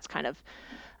 So that's kind of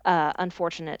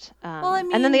unfortunate. Well, I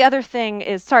and then mean- the other thing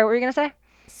is, sorry, what were you gonna say?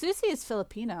 Susie is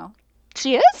Filipino.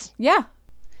 She is? Yeah.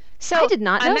 So I did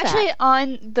not know I'm that. actually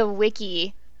on the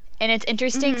wiki, and it's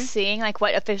interesting Mhm. seeing like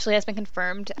what officially has been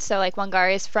confirmed. So like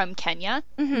Wangari is from Kenya,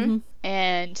 Mm-hmm.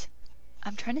 and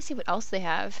I'm trying to see what else they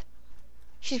have.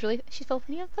 She's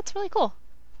Filipino. That's really cool.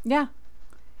 Yeah.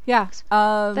 Yeah.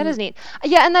 That is neat.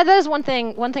 Yeah, and that is one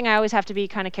thing. One thing I always have to be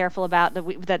kind of careful about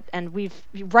and we've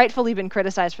rightfully been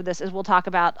criticized for this is we'll talk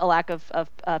about a lack of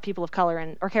people of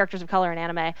color or characters of color in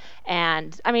anime.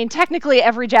 And I mean, technically,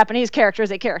 every Japanese character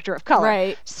is a character of color.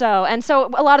 Right. So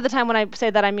a lot of the time when I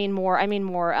say that, I mean more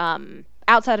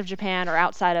outside of Japan or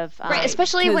outside of Right,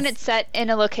 especially when 'cause- it's set in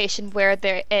a location where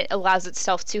it allows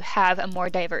itself to have a more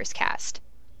diverse cast.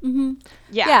 Mm-hmm.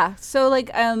 yeah. Yeah. So like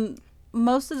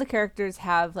most of the characters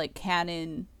have like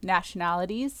canon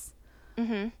nationalities.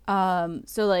 Mm-hmm.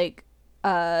 So like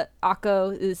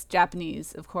Akko is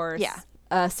Japanese, of course.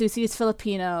 Yeah. Susie is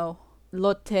Filipino.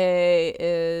 Lotte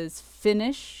is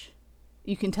Finnish.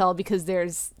 You can tell because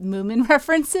there's Moomin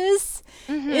references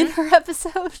in her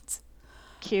episodes.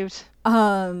 Cute.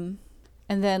 And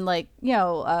then like,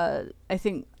 I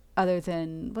think other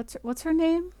than what's her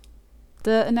name?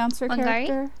 The announcer Wangari?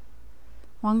 character?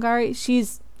 Wangari.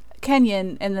 She's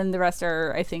Kenyan, and then the rest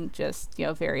are, I think, just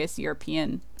various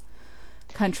European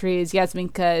countries.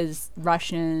 Yasminka is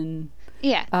Russian.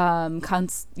 Yeah. But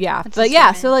just yeah,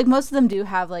 German. so like most of them do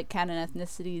have like canon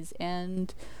ethnicities,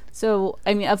 and so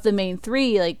I mean, of the main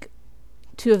three, like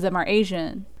 2 of them are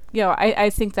Asian. I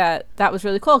think that was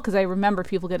really cool because I remember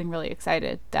people getting really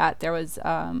excited that there was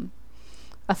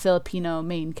a Filipino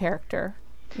main character.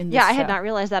 Yeah, I had not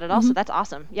realized that at all. So that's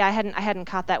awesome. Yeah, I hadn't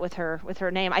caught that with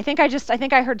her name. I think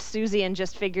I heard Susie and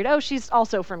just figured, oh, she's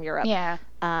also from Europe. Yeah.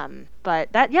 But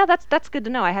that's good to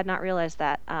know. I had not realized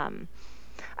that.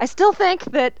 I still think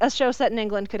that a show set in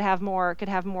England could have more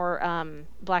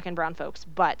black and brown folks,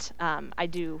 but I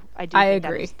do think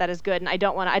agree. that is good, and I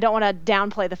don't want to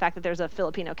downplay the fact that there's a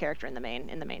Filipino character in the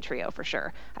main trio for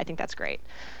sure. I think that's great.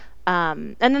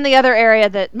 And then the other area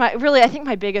that I think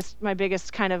my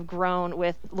biggest kind of groan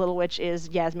with Little Witch is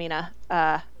Yasmina,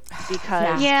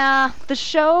 because Yeah.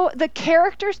 the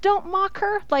characters don't mock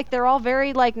her. Like they're all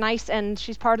very like nice, and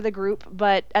she's part of the group,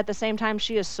 but at the same time,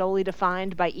 she is solely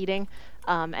defined by eating,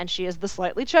 and she is the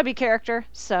slightly chubby character.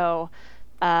 So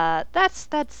that's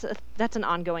an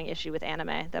ongoing issue with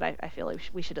anime that I feel like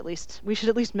we should at least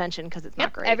mention because it's not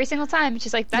Yep. great. Every single time.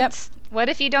 She's like, what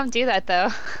if you don't do that though?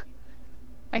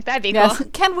 Like that'd be Yes. cool.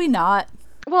 Can we not?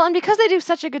 Well, and because they do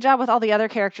such a good job with all the other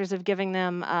characters of giving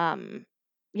them,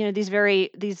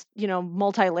 these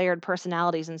multi-layered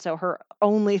personalities, and so her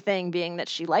only thing being that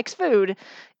she likes food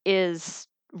is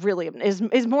really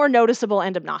is more noticeable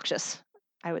and obnoxious,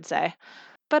 I would say.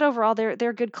 But overall, they're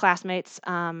good classmates,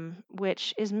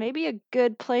 which is maybe a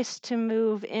good place to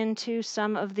move into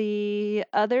some of the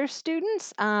other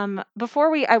students. I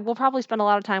will probably spend a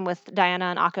lot of time with Diana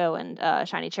and Akko and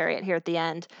Shiny Chariot here at the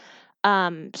end.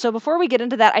 So before we get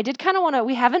into that, I did kind of want to.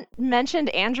 We haven't mentioned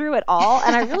Andrew at all,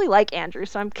 and I really like Andrew,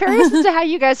 so I'm curious as to how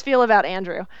you guys feel about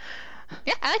Andrew.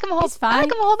 Yeah, I like him He's fine. I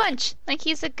like him a whole bunch. Like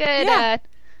he's a good Yeah.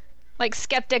 like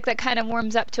skeptic that kind of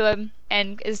warms up to him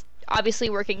and is obviously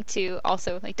working to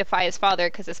also like defy his father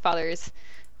because his father is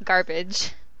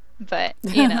garbage. But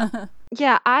Yeah,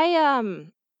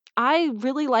 I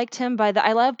really liked him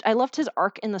I loved his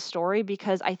arc in the story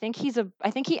because I think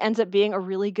he ends up being a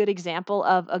really good example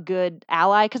of a good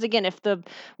ally because again,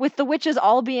 with the witches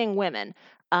all being women,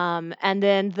 and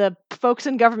then the folks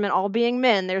in government all being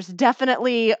men, there's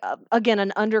definitely again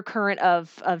an undercurrent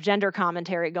of gender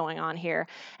commentary going on here.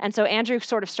 And so Andrew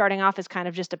sort of starting off as kind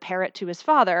of just a parrot to his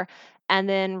father, and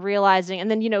then realizing,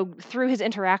 and then, through his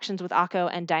interactions with Akko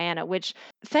and Diana, which,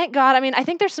 thank God, I mean, I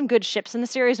think there's some good ships in the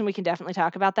series, and we can definitely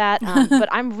talk about that. But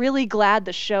I'm really glad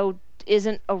the show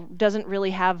doesn't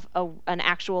really have an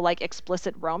actual like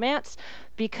explicit romance,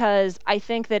 because I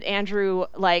think that Andrew,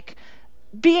 like,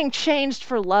 being changed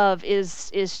for love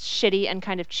is shitty and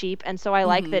kind of cheap, and so I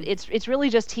like that it's really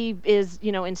just he is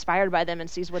inspired by them and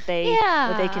sees what they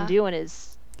can do, and is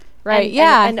Right. and,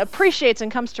 Yeah. and appreciates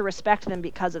and comes to respect them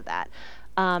because of that.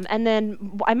 And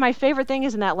then my favorite thing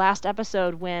is in that last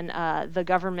episode when the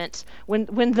government,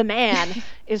 when the man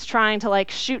is trying to like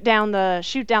shoot down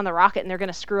the rocket, and they're going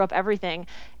to screw up everything.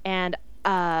 And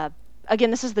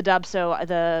again, this is the dub, so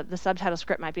the subtitle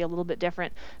script might be a little bit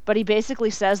different. But he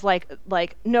basically says like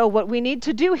no, what we need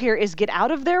to do here is get out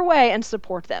of their way and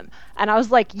support them. And I was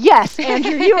like, yes,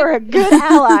 Andrew, you are a good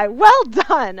ally. Well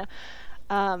done.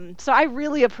 So I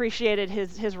really appreciated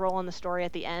his role in the story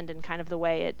at the end, and kind of the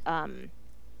way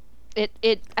it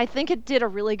I think it did a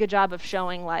really good job of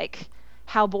showing like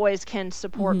how boys can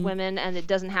support women, and it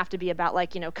doesn't have to be about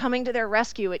like coming to their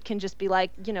rescue. It can just be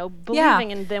like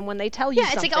believing in them when they tell you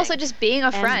something. It's like also just being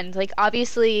a friend. Like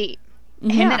obviously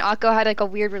him and Akko had like a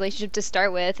weird relationship to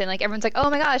start with, and like everyone's like, oh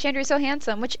my gosh, Andrew's so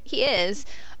handsome, which he is,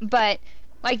 but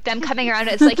like them coming around,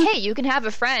 it's like, hey, you can have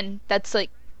a friend that's like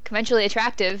conventionally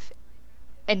attractive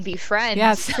and be friends.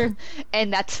 Yeah, it's true.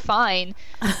 And that's fine.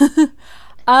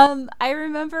 I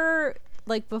remember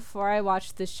like before I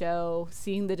watched the show,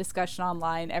 seeing the discussion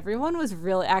online, everyone was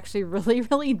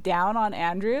really down on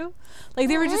Andrew. Like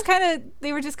they were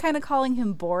just kind of calling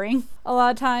him boring a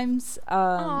lot of times.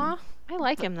 Aw, I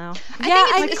like him though.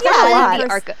 I think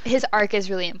especially his arc is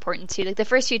really important too. Like the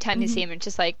first few times you see him, it's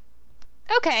just like,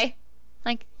 okay,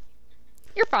 like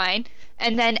you're fine.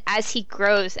 And then as he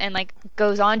grows and like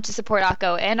goes on to support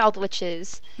Akko and all the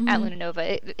witches at Luna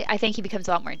Nova, I think he becomes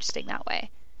a lot more interesting that way.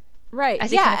 Right.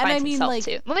 As he kind of finds himself like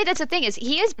too. Well, maybe that's the thing, is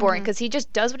he is boring because he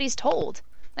just does what he's told.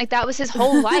 Like that was his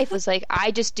whole life, was like,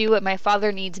 I just do what my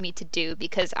father needs me to do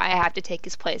because I have to take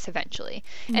his place eventually.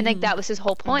 And like that was his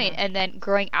whole point. And then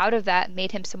growing out of that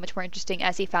made him so much more interesting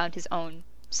as he found his own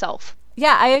self.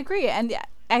 Yeah, I agree. And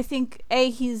I think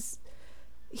he's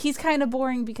kind of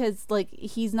boring because like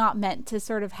he's not meant to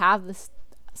sort of have this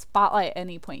spotlight at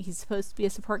any point. He's supposed to be a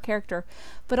support character,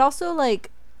 but also like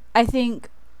I think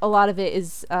a lot of it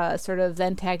is sort of the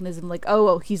antagonism, like,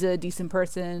 oh, he's a decent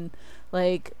person,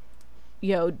 like,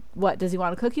 what does he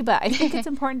want a cookie? But I think it's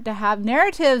important to have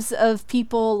narratives of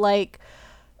people like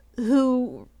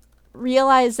who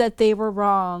realize that they were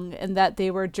wrong and that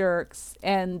they were jerks,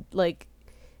 and like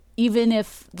even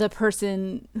if the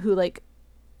person who like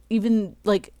even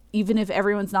if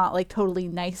everyone's not like totally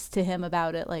nice to him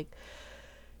about it, like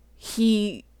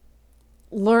he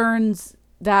learns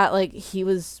that like he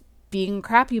was being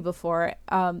crappy before,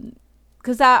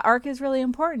 because that arc is really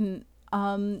important,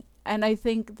 and I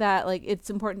think that like it's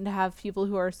important to have people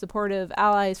who are supportive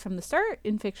allies from the start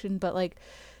in fiction, but like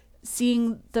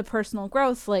seeing the personal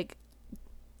growth like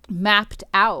mapped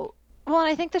out. Well, and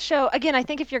I think the show, again, I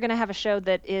think if you're going to have a show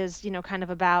that is kind of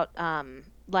about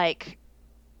like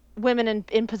women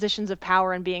in positions of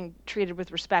power and being treated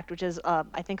with respect, which is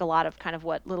I think a lot of kind of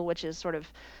what Little Witch is sort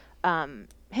of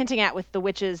hinting at with the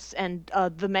witches and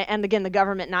and again the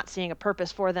government not seeing a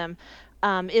purpose for them,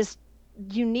 is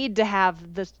you need to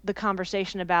have the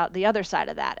conversation about the other side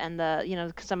of that, and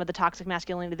the some of the toxic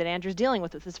masculinity that Andrew's dealing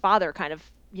with his father kind of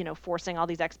forcing all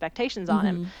these expectations on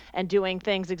him and doing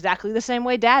things exactly the same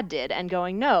way Dad did, and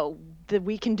going, no, that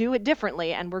we can do it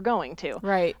differently, and we're going to.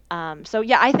 Right. So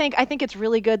yeah, I think it's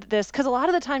really good because a lot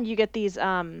of the time you get these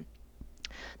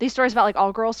stories about like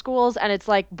all girls schools, and it's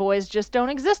like boys just don't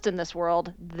exist in this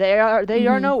world. They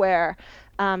are nowhere.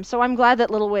 So I'm glad that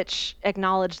Little Witch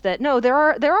acknowledged that no, there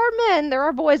are men, there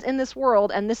are boys in this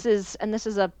world, and this is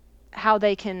how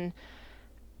they can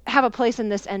have a place in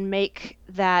this and make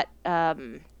that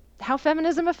how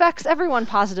feminism affects everyone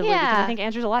positively. Yeah. Because I think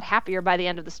Andrew's a lot happier by the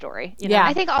end of the story. Yeah.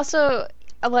 I think also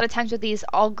a lot of times with these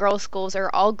all girl schools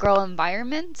or all girl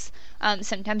environments,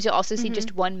 sometimes you'll also see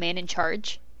just one man in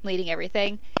charge leading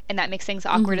everything, and that makes things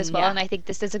awkward as well. Yeah. And I think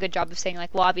this does a good job of saying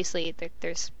like, well, obviously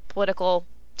there's political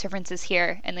differences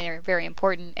here, and they're very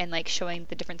important, and like showing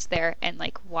the difference there and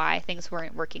like why things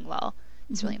weren't working well.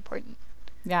 It's really important.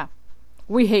 Yeah.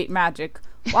 We hate magic.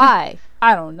 Why?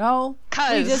 I don't know.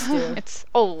 We just do. It's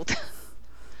old.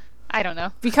 I don't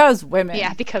know. Because women.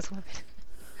 Yeah, because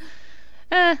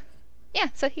women. Yeah,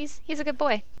 so he's a good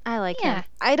boy. I like Yeah. him.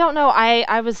 I don't know. I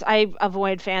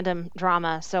avoid fandom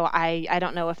drama, so I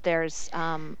don't know if there's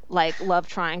like love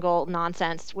triangle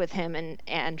nonsense with him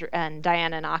and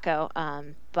Diana and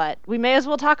Akko. But we may as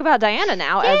well talk about Diana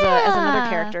now as another Yeah.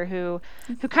 character who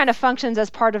kind of functions as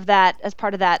part of that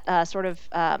sort of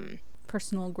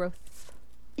Personal growth.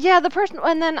 yeah, the person.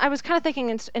 And then I was kind of thinking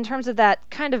in terms of that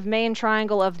kind of main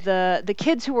triangle of the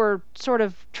kids who are sort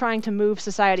of trying to move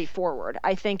society forward.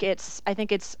 I think it's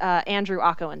Andrew,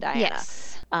 Akko, and Diana.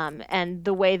 Yes. And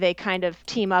the way they kind of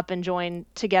team up and join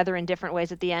together in different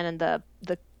ways at the end, and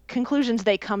the conclusions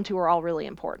they come to are all really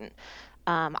important.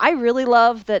 I really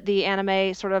love that the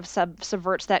anime sort of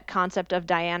subverts that concept of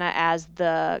Diana as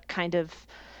the kind of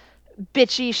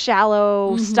bitchy,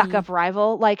 shallow, stuck-up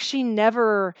rival. Like she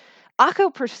never,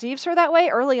 Akko perceives her that way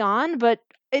early on, but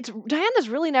it's Diana's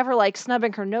really never like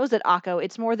snubbing her nose at Akko.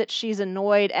 It's more that she's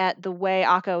annoyed at the way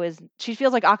Akko is. She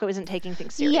feels like Akko isn't taking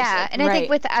things seriously. Yeah, and I think Right.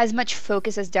 with as much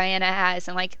focus as Diana has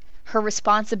and like her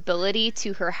responsibility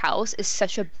to her house is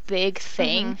such a big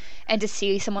thing. And to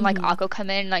see someone like Akko come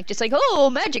in like just like, oh,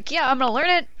 magic, yeah, I'm gonna learn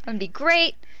it. I'm gonna be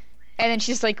great. And then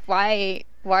she's like, why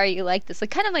are you like this?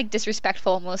 Like kind of like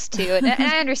disrespectful almost too. And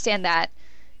I understand that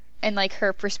and like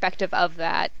her perspective of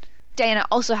that. Diana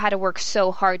also had to work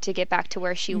so hard to get back to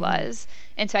where she was.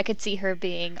 And so I could see her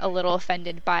being a little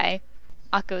offended by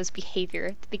Akko's behavior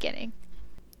at the beginning.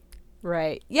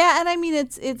 Right. Yeah, and I mean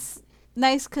it's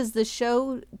nice because the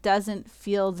show doesn't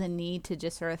feel the need to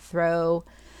just sort of throw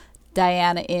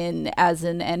Diana in as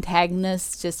an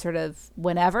antagonist just sort of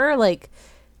whenever. Like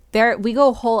there we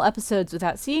go whole episodes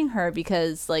without seeing her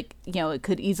because like, you know, it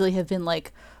could easily have been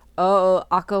like, oh,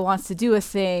 Akko wants to do a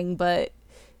thing, but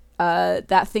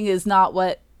that thing is not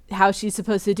how she's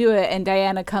supposed to do it, and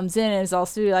Diana comes in and is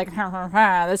also like, ha, ha,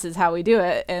 ha, this is how we do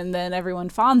it, and then everyone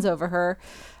fawns over her.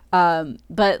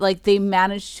 But like they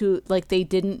managed to like they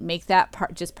didn't make that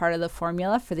part of the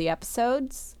formula for the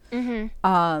episodes,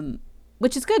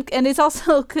 which is good, and it's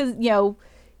also because you know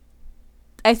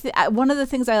one of the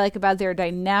things I like about their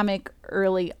dynamic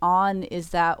early on is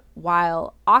that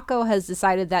while Akko has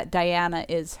decided that Diana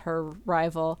is her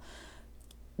rival,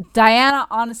 Diana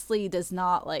honestly does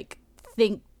not like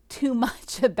think too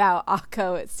much about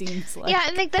Akko, it seems like. Yeah,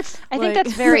 I think that's I think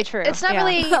that's very true. It's not Yeah.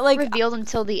 really Like- revealed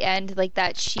until the end, like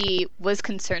that she was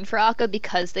concerned for Akko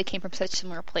because they came from such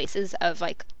similar places of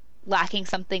like lacking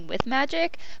something with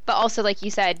magic, but also like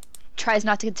you said, tries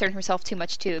not to concern herself too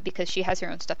much too because she has her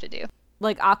own stuff to do.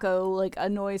 Like Akko like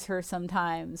annoys her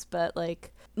sometimes, but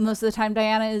like most of the time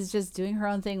Diana is just doing her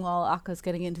own thing while Akko's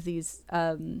getting into these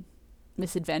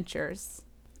misadventures.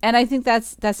 And I think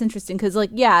that's interesting because like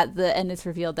yeah, the end it's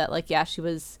revealed that like yeah, she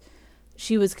was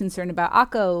concerned about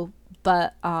Akko,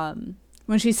 but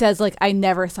when she says like I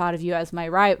never thought of you as my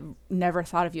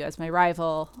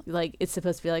rival, like it's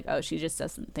supposed to be like, oh, she just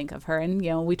doesn't think of her, and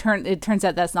you know it turns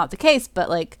out that's not the case. But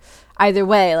like either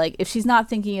way, like if she's not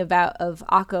thinking of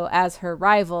Akko as her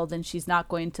rival, then she's not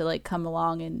going to like come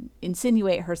along and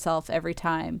insinuate herself every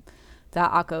time that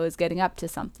Akko is getting up to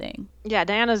something. Yeah,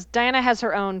 Diana has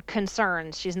her own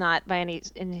concerns. She's not by any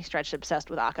stretch obsessed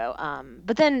with Akko.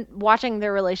 But then watching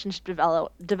their relationship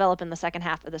develop in the second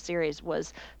half of the series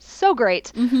was so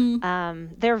great.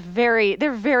 They're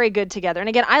very good together. And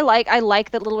again, I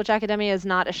like that Little Witch Academia is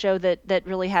not a show that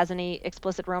really has any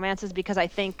explicit romances, because I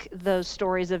think those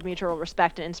stories of mutual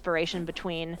respect and inspiration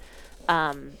between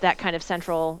that kind of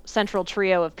central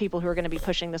trio of people who are going to be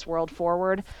pushing this world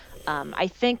forward. I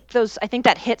think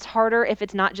that hits harder if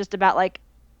it's not just about like,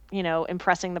 you know,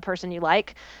 impressing the person you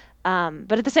like.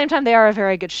 But at the same time, they are a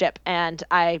very good ship, and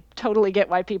I totally get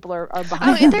why people are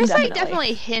behind them. There's like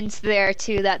definitely hints there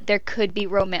too that there could be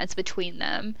romance between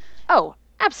them. Oh,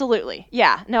 absolutely.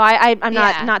 Yeah. No, I'm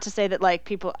Yeah. not to say that like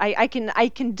people, I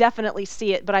can definitely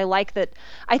see it, but I like that.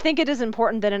 I think it is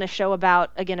important that in a show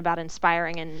about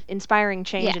inspiring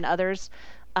change Yeah. in others,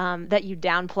 that you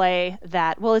downplay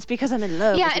that. Well, it's because I'm in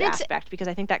love Yeah, with and you it's aspect, because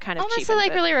I think that kind of Honestly, cheapens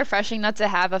like it. really refreshing not to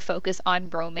have a focus on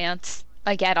romance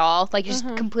like at all. Like just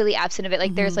completely absent of it.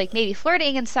 Like there's like maybe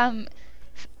flirting and some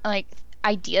like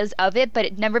ideas of it, but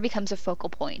it never becomes a focal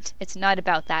point. It's not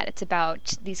about that. It's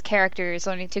about these characters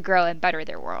learning to grow and better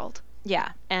their world. Yeah,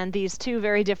 and these two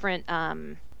very different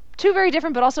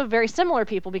but also very similar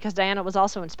people, because Diana was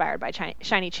also inspired by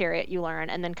Shiny Chariot, you learn,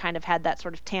 and then kind of had that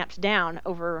sort of tamped down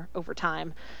over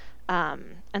time.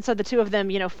 And so the two of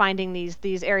them, you know, finding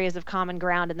these areas of common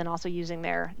ground, and then also using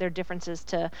their differences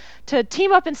to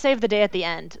team up and save the day at the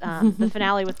end. The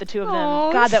finale with the two of them.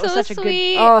 Oh, God, that was so such a good.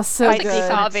 sweet. Oh, so I was like good.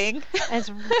 sobbing. It's,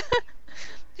 You're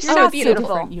so not beautiful.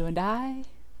 so different, you and I.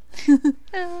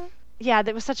 yeah,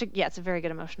 that was it's a very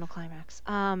good emotional climax.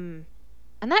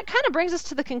 And that kind of brings us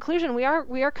to the conclusion. We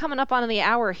are coming up on the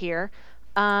hour here.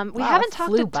 We Wow, haven't it talked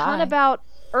flew a ton by. about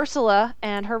Ursula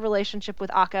and her relationship with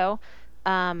Akko.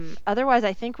 Otherwise,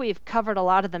 I think we've covered a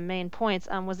lot of the main points.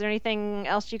 Was there anything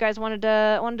else you guys wanted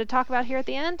to talk about here at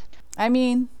the end? I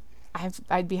mean,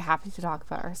 I'd be happy to talk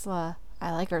about Ursula.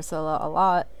 I like Ursula a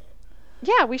lot.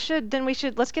 Yeah, we should. Then we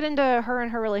should. Let's get into her and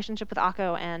her relationship with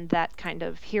Akko and that kind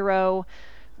of hero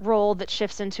role that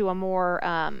shifts into a more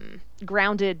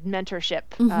grounded mentorship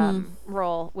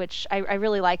role, which I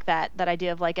really like that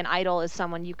idea of like an idol is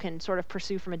someone you can sort of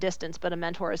pursue from a distance, but a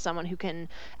mentor is someone who can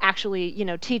actually,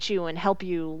 teach you and help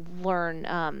you learn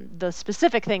the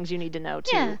specific things you need to know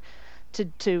Yeah.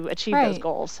 to achieve those Right.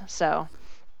 goals. So.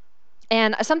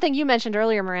 And something you mentioned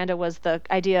earlier, Miranda, was the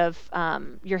idea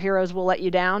of your heroes will let you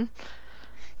down.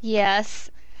 Yes.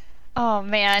 Oh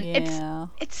man, Yeah.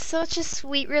 it's such a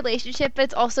sweet relationship, but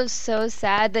it's also so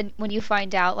sad that when you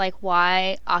find out like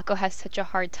why Akko has such a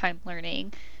hard time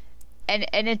learning. And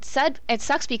it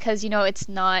sucks because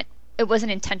it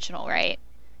wasn't intentional, right?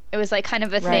 It was like kind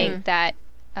of a Right. thing that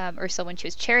Ursula, when she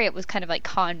was Chariot, was kind of like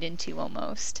conned into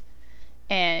almost.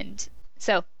 And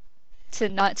so to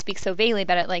not speak so vaguely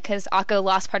about it, like, because Akko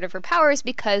lost part of her powers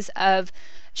because of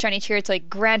Shiny Chariot's like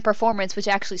grand performance, which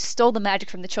actually stole the magic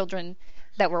from the children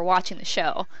that were watching the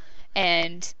show.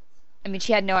 And I mean,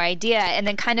 she had no idea. And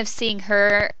then kind of seeing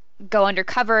her go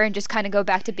undercover and just kind of go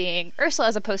back to being Ursula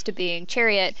as opposed to being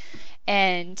Chariot,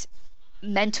 and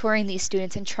mentoring these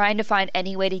students and trying to find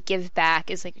any way to give back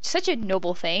is like such a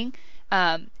noble thing.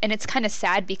 And it's kind of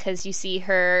sad because you see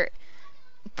her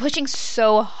pushing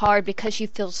so hard because she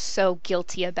feels so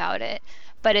guilty about it.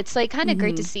 But it's like kind of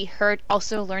great to see her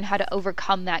also learn how to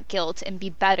overcome that guilt and be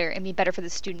better for the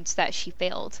students that she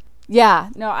failed. Yeah.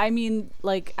 No, I mean,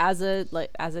 like as a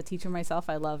teacher myself,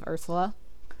 I love Ursula.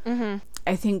 Mm-hmm.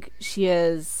 I think she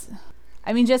is.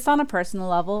 I mean, just on a personal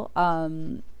level,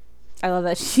 I love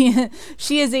that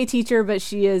she is a teacher, but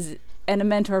she is and a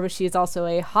mentor, but she is also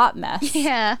a hot mess.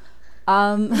 Yeah.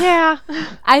 Yeah.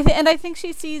 I think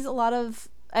she sees a lot of.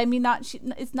 I mean,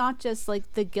 it's not just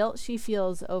like the guilt she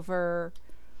feels over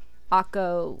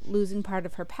Akko losing part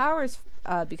of her powers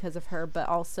because of her, but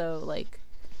also like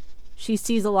she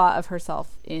sees a lot of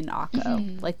herself in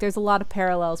Akko. Like there's a lot of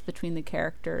parallels between the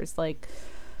characters. Like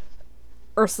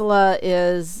Ursula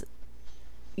is,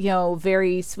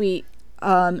 very sweet,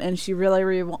 and she really,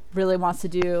 really, really wants to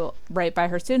do right by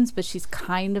her students, but she's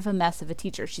kind of a mess of a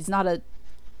teacher. She's not a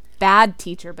bad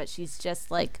teacher, but she's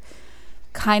just like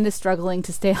kind of struggling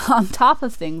to stay on top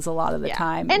of things a lot of the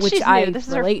time, And which she's new. I This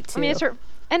is relate to. I mean,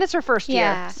 it's her first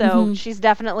Yeah. year, so she's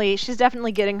definitely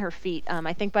getting her feet.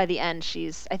 I think by the end,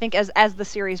 I think as the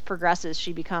series progresses,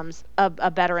 she becomes a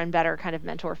better and better kind of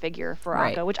mentor figure for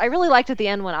Right. Akko, which I really liked at the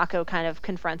end when Akko kind of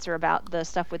confronts her about the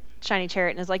stuff with Shiny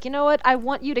Chariot and is like, you know what, I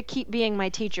want you to keep being my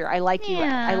teacher. I like you.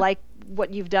 Yeah. I like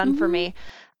what you've done for me.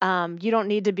 You don't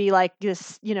need to be like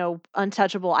this,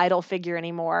 untouchable idol figure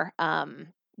anymore.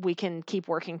 We can keep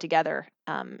working together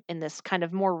in this kind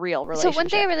of more real relationship. So one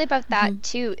thing I really about that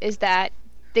too is that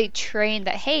they train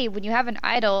that, hey, when you have an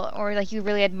idol or like you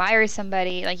really admire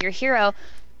somebody, like your hero,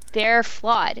 they're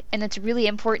flawed, and it's really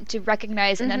important to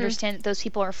recognize and understand that those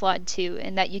people are flawed too,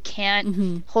 and that you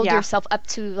can't hold Yeah. yourself up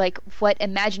to like what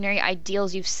imaginary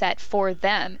ideals you've set for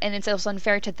them, and it's also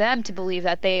unfair to them to believe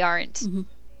that they aren't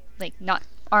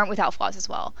aren't without flaws as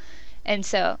well. And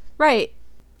so Right.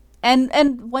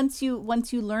 And once you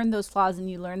learn those flaws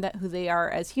and you learn that who they are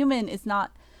as human, it's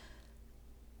not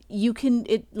you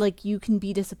can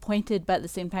be disappointed, but at the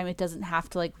same time it doesn't have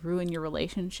to like ruin your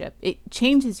relationship. It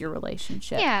changes your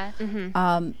relationship. yeah,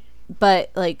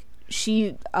 But like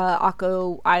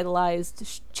Akko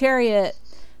idolized Chariot,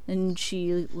 and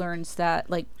she learns that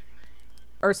like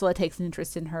Ursula takes an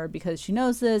interest in her because she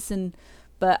knows this,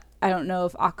 but I don't know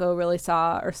if Akko really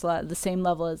saw Ursula at the same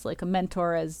level as like a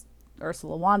mentor as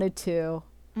Ursula wanted to.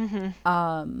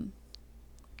 And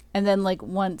then like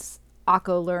once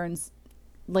Akko learns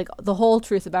like the whole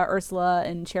truth about Ursula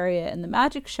and Chariot and the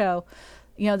magic show,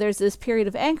 there's this period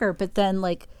of anger, but then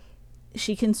like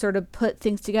she can sort of put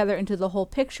things together into the whole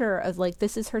picture of like,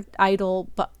 this is her idol,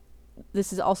 but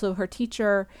this is also her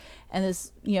teacher, and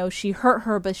this, she hurt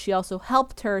her, but she also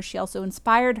helped her, she also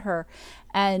inspired her,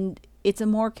 and it's a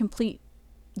more complete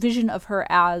vision of her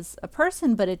as a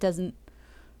person, but it doesn't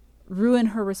ruin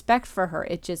her respect for her.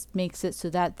 It just makes it so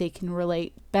that they can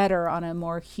relate better on a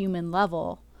more human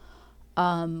level,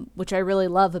 which I really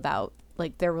love about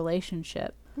like their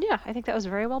relationship. Yeah, I think that was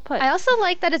very well put. I also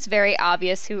like that it's very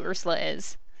obvious who Ursula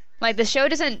is. Like the show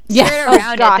doesn't Yeah. skirt Oh,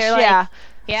 around gosh, it. They're like, yeah.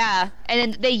 yeah, and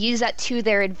then they use that to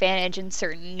their advantage in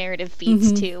certain narrative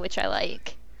beats too, which I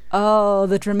like. Oh,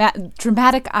 the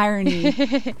dramatic irony.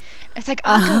 It's like,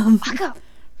 Akko,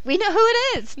 we know who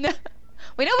it is. No,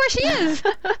 we know where she is.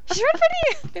 She's real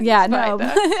pretty. Yeah, It's fine, no.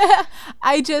 though.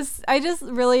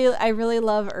 I really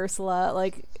love Ursula,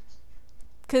 like,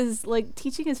 because like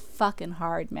teaching is fucking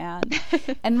hard, man.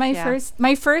 And Yeah.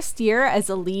 my first year as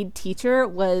a lead teacher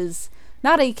was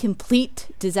not a complete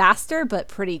disaster, but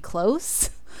pretty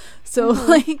close. So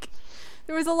like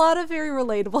there was a lot of very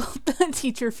relatable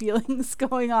teacher feelings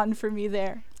going on for me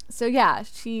there. So yeah,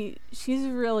 she's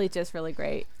really just really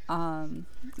great. I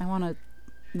want to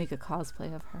make a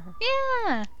cosplay of her,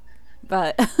 Yeah.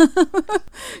 but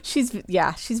she's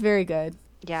very good.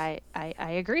 Yeah, I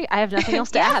agree. I have nothing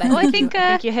else to Yeah, add. well, I think, I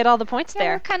think you hit all the points Yeah, we're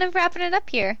there. kind of wrapping it up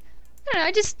here. I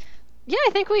don't know, Yeah,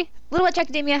 I think we. Little Witch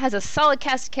Academia has a solid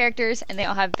cast of characters, and they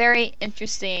all have very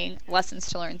interesting lessons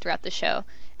to learn throughout the show.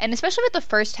 And especially with the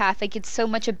first half, it gets so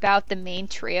much about the main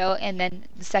trio, and then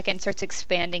the second starts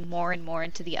expanding more and more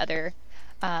into the other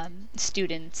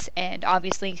students, and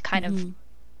obviously kind of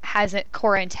has a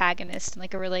core antagonist in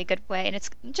like a really good way. And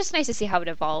it's just nice to see how it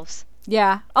evolves.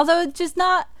 Yeah, although it's just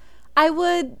not. I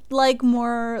would like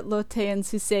more Lotte and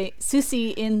Susie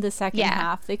in the second Yeah.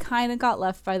 half. They kind of got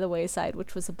left by the wayside,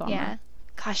 which was a bummer. Yeah.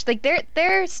 Gosh, like their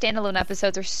standalone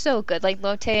episodes are so good. Like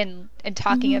Lotte and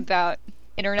talking about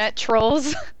internet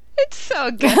trolls. It's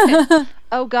so good.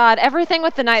 Oh God, everything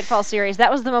with the Nightfall series. That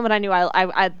was the moment I knew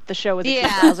the show was.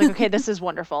 Yeah. I was like, okay, this is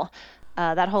wonderful.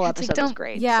 That whole It's like, episode was don't-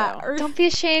 great. Yeah, so. Don't be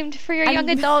ashamed for your young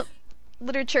adult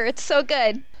literature. It's so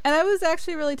good. And I was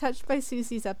actually really touched by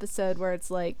Susie's episode where it's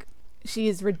like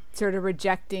she's sort of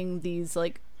rejecting these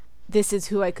like, this is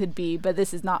who I could be, but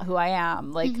this is not who I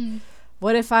am. Like,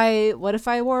 what if I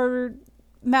wore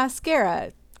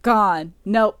mascara? Gone.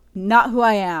 Nope, not who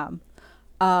I am.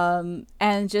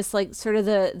 And just like sort of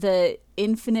the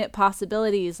infinite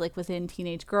possibilities like within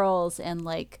teenage girls and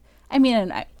like, I mean,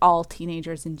 and all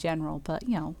teenagers in general, but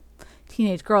you know,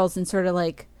 teenage girls and sort of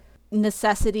like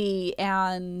necessity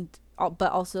and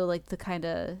but also like the kind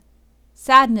of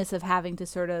sadness of having to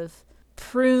sort of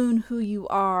prune who you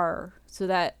are so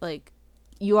that like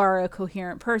you are a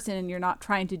coherent person and you're not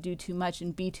trying to do too much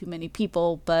and be too many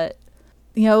people, but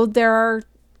you know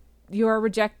you are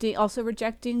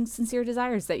rejecting sincere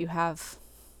desires that you have,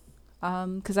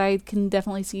 because I can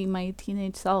definitely see my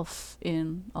teenage self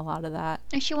in a lot of that.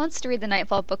 And she wants to read the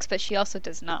Nightfall books, but she also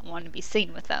does not want to be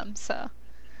seen with them. So,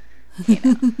 you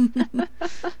know.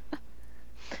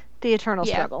 The eternal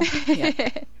Yeah. struggle. Yeah.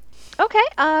 Okay.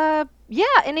 Yeah.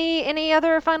 Any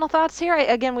other final thoughts here?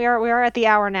 Again, we are at the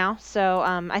hour now, so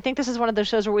I think this is one of those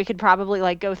shows where we could probably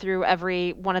like go through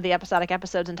every one of the episodic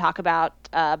episodes and talk about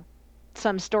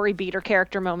some story beat or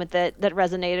character moment that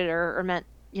resonated or meant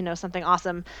something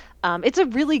awesome. It's a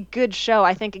really good show.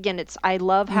 I think again, I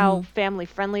love how family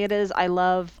friendly it is. I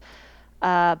love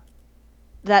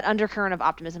that undercurrent of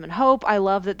optimism and hope. I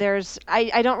love that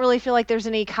I don't really feel like there's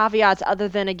any caveats other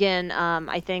than again,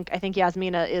 I think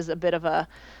Yasmina is a bit of a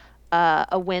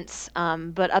wince,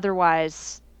 but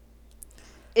otherwise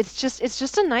it's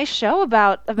just a nice show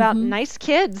about nice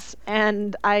kids,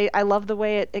 and I love the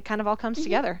way it kind of all comes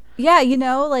together. Yeah,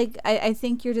 like I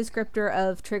think your descriptor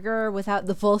of Trigger without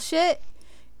the bullshit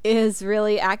is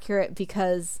really accurate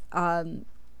because I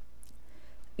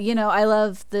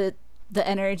love the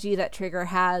energy that Trigger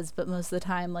has, but most of the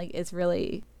time like it's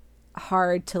really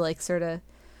hard to like sort of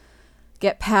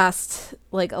get past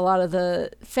like a lot of the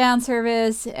fan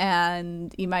service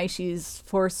and Imaishi's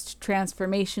forced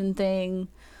transformation thing,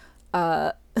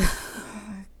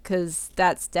 because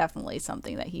that's definitely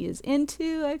something that he is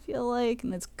into, I feel like,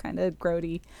 and it's kind of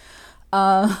grody,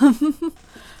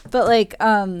 but like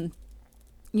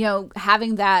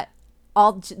having that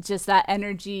just that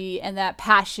energy and that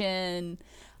passion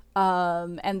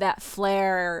and that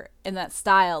flair and that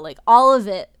style, like all of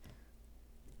it,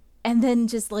 and then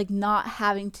just like not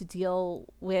having to deal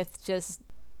with just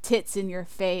tits in your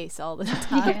face all the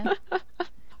time.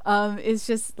 It's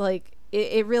just like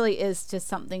it really is just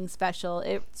something special.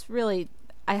 It's really,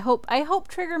 I hope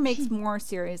Trigger makes more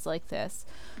series like this.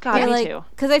 God, me like, too.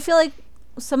 because I feel like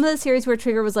some of the series where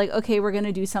Trigger was like, okay, we're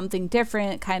gonna do something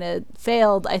different, kind of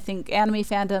failed. I think anime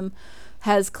fandom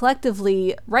has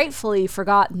collectively, rightfully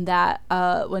forgotten that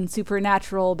when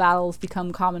supernatural battles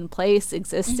become commonplace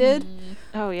existed.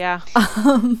 Oh yeah.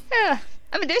 Yeah.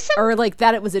 I mean, there's some. Or like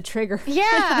that it was a trigger.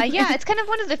 Yeah. It's kind of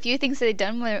one of the few things that they've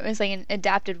done when it was like an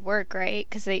adapted work, right?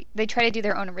 Because they try to do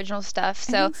their own original stuff.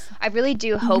 So I really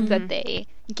do hope that they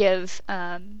give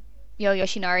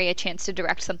Yoshinari a chance to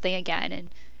direct something again and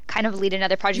kind of lead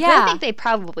another project. But I think they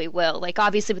probably will. Like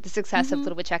obviously with the success of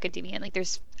Little Witch Academia, and like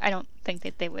I don't think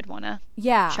that they would want to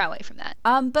shy away from that.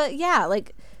 But yeah,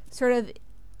 like sort of,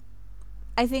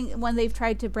 I think when they've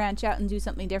tried to branch out and do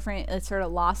something different, it's sort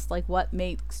of lost like what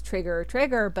makes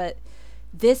Trigger, but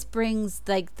this brings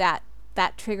like that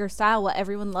Trigger style, what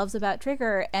everyone loves about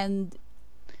Trigger, and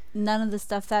none of the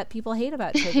stuff that people hate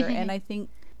about Trigger. And I think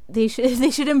they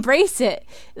should embrace it.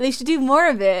 They should do more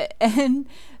of it. And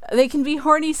they can be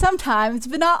horny sometimes,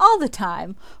 but not all the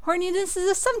time. Horniness is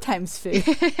a sometimes food.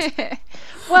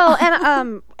 Well,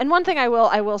 and one thing I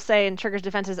will say in Trigger's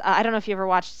defense is I don't know if you ever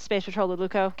watched Space Patrol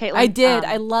Luluco, Caitlin. I did.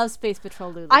 I love Space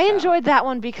Patrol Luluco. I enjoyed that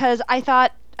one because I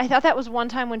thought that was one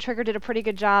time when Trigger did a pretty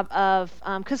good job of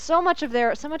because so much of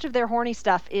their horny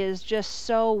stuff is just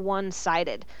so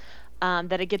one-sided.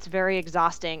 That it gets very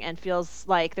exhausting and feels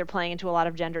like they're playing into a lot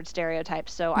of gendered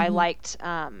stereotypes. So I liked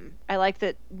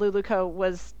that Luluco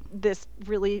was this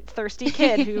really thirsty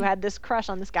kid who had this crush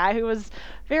on this guy who was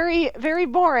very, very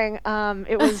boring.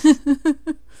 It was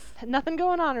nothing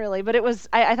going on really, but it was.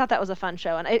 I thought that was a fun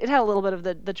show, and it had a little bit of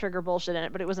the Trigger bullshit in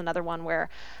it, but it was another one where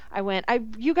I went,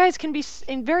 you guys can be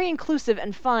very inclusive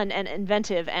and fun and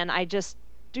inventive, and I just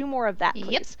do more of that,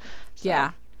 please. Yep. So.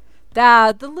 Yeah.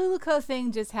 The Luluco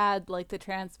thing just had like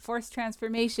the forced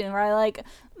transformation where I like,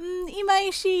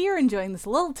 Imaishi, you're enjoying this a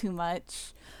little too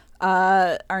much.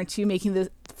 Aren't you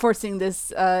forcing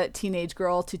this teenage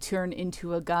girl to turn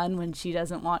into a gun when she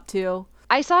doesn't want to?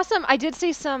 I did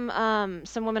see some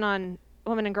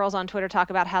women and girls on Twitter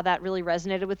talk about how that really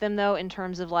resonated with them, though, in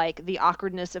terms of like the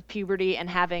awkwardness of puberty and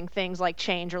having things like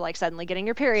change or like suddenly getting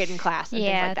your period in class and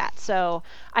things like that. So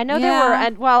I know there were,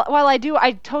 and while I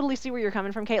totally see where you're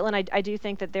coming from, Caitlin, I do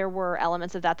think that there were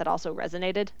elements of that also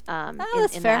resonated in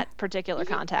that particular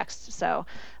context. So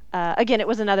again, it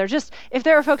was another, just if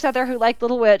there are folks out there who like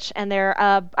Little Witch and they're,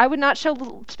 I would not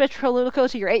show Space Patrol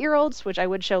Luluco to your 8-year-olds, which I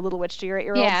would show Little Witch to your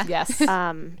 8-year-olds. Yeah. Yes.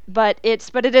 But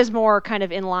it is more kind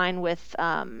of in line with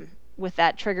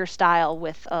that Trigger style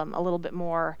with a little bit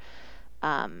more,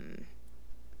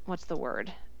 what's the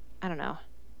word? I don't know.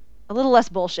 A little less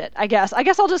bullshit, I guess. I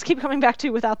guess I'll just keep coming back to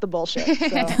without the bullshit.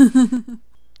 So.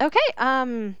 Okay.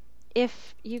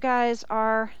 If you guys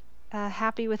are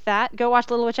happy with that, go watch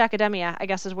Little Witch Academia, I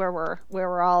guess is where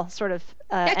we're all sort of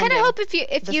I kind of hope if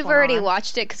you've already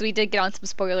watched it, because we did get on some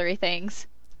spoilery things,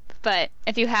 but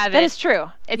if you haven't, that is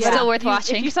true, it's still worth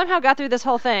watching. If you somehow got through this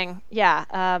whole thing,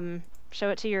 show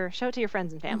it to your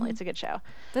friends and family. It's a good show.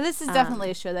 But this is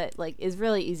definitely a show that like is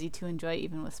really easy to enjoy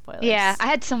even with spoilers. Yeah, I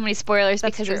had so many spoilers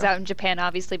because it was true. out in Japan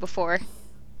obviously before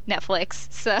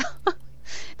Netflix, so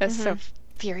that's so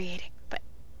infuriating, but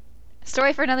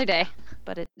story for another day.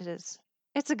 But it's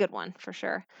a good one for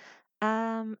sure.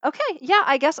 Okay, yeah,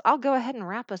 I guess I'll go ahead and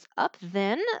wrap us up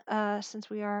then, since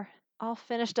we are all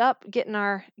finished up getting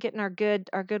our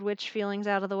good witch feelings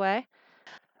out of the way.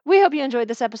 We hope you enjoyed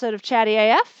this episode of Chatty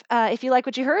AF. If you like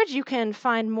what you heard, you can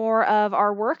find more of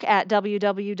our work at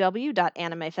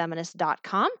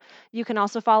www.animefeminist.com. You can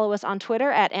also follow us on Twitter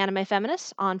at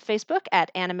AnimeFeminist, on Facebook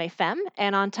at AnimeFem,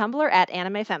 and on Tumblr at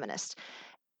AnimeFeminist.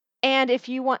 And if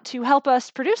you want to help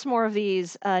us produce more of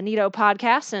these neato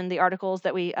podcasts and the articles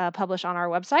that we publish on our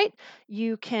website,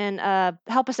 you can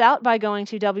help us out by going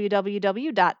to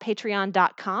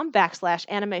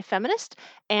www.patreon.com/animefeminist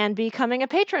and becoming a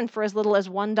patron for as little as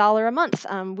 $1 a month.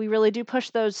 We really do push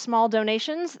those small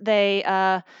donations. They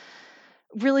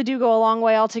really do go a long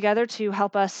way altogether to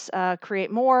help us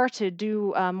create more, to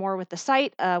do more with the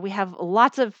site. We have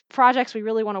lots of projects we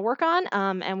really want to work on,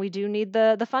 and we do need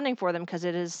the funding for them because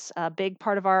it is a big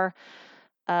part of our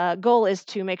goal is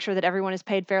to make sure that everyone is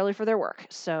paid fairly for their work.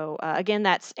 So again,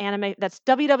 that's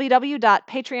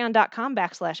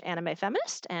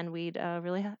www.patreon.com/animefeminist, and we'd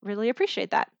really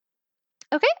appreciate that.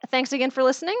 Okay, thanks again for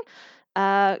listening.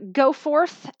 Go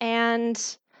forth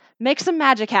and make some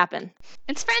magic happen.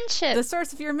 It's friendship. The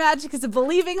source of your magic is a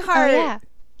believing heart. Oh, yeah.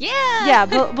 Yeah. Yeah,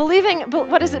 believing.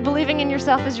 What is it? Believing in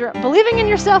yourself is your own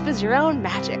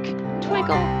magic.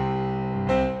 Twinkle,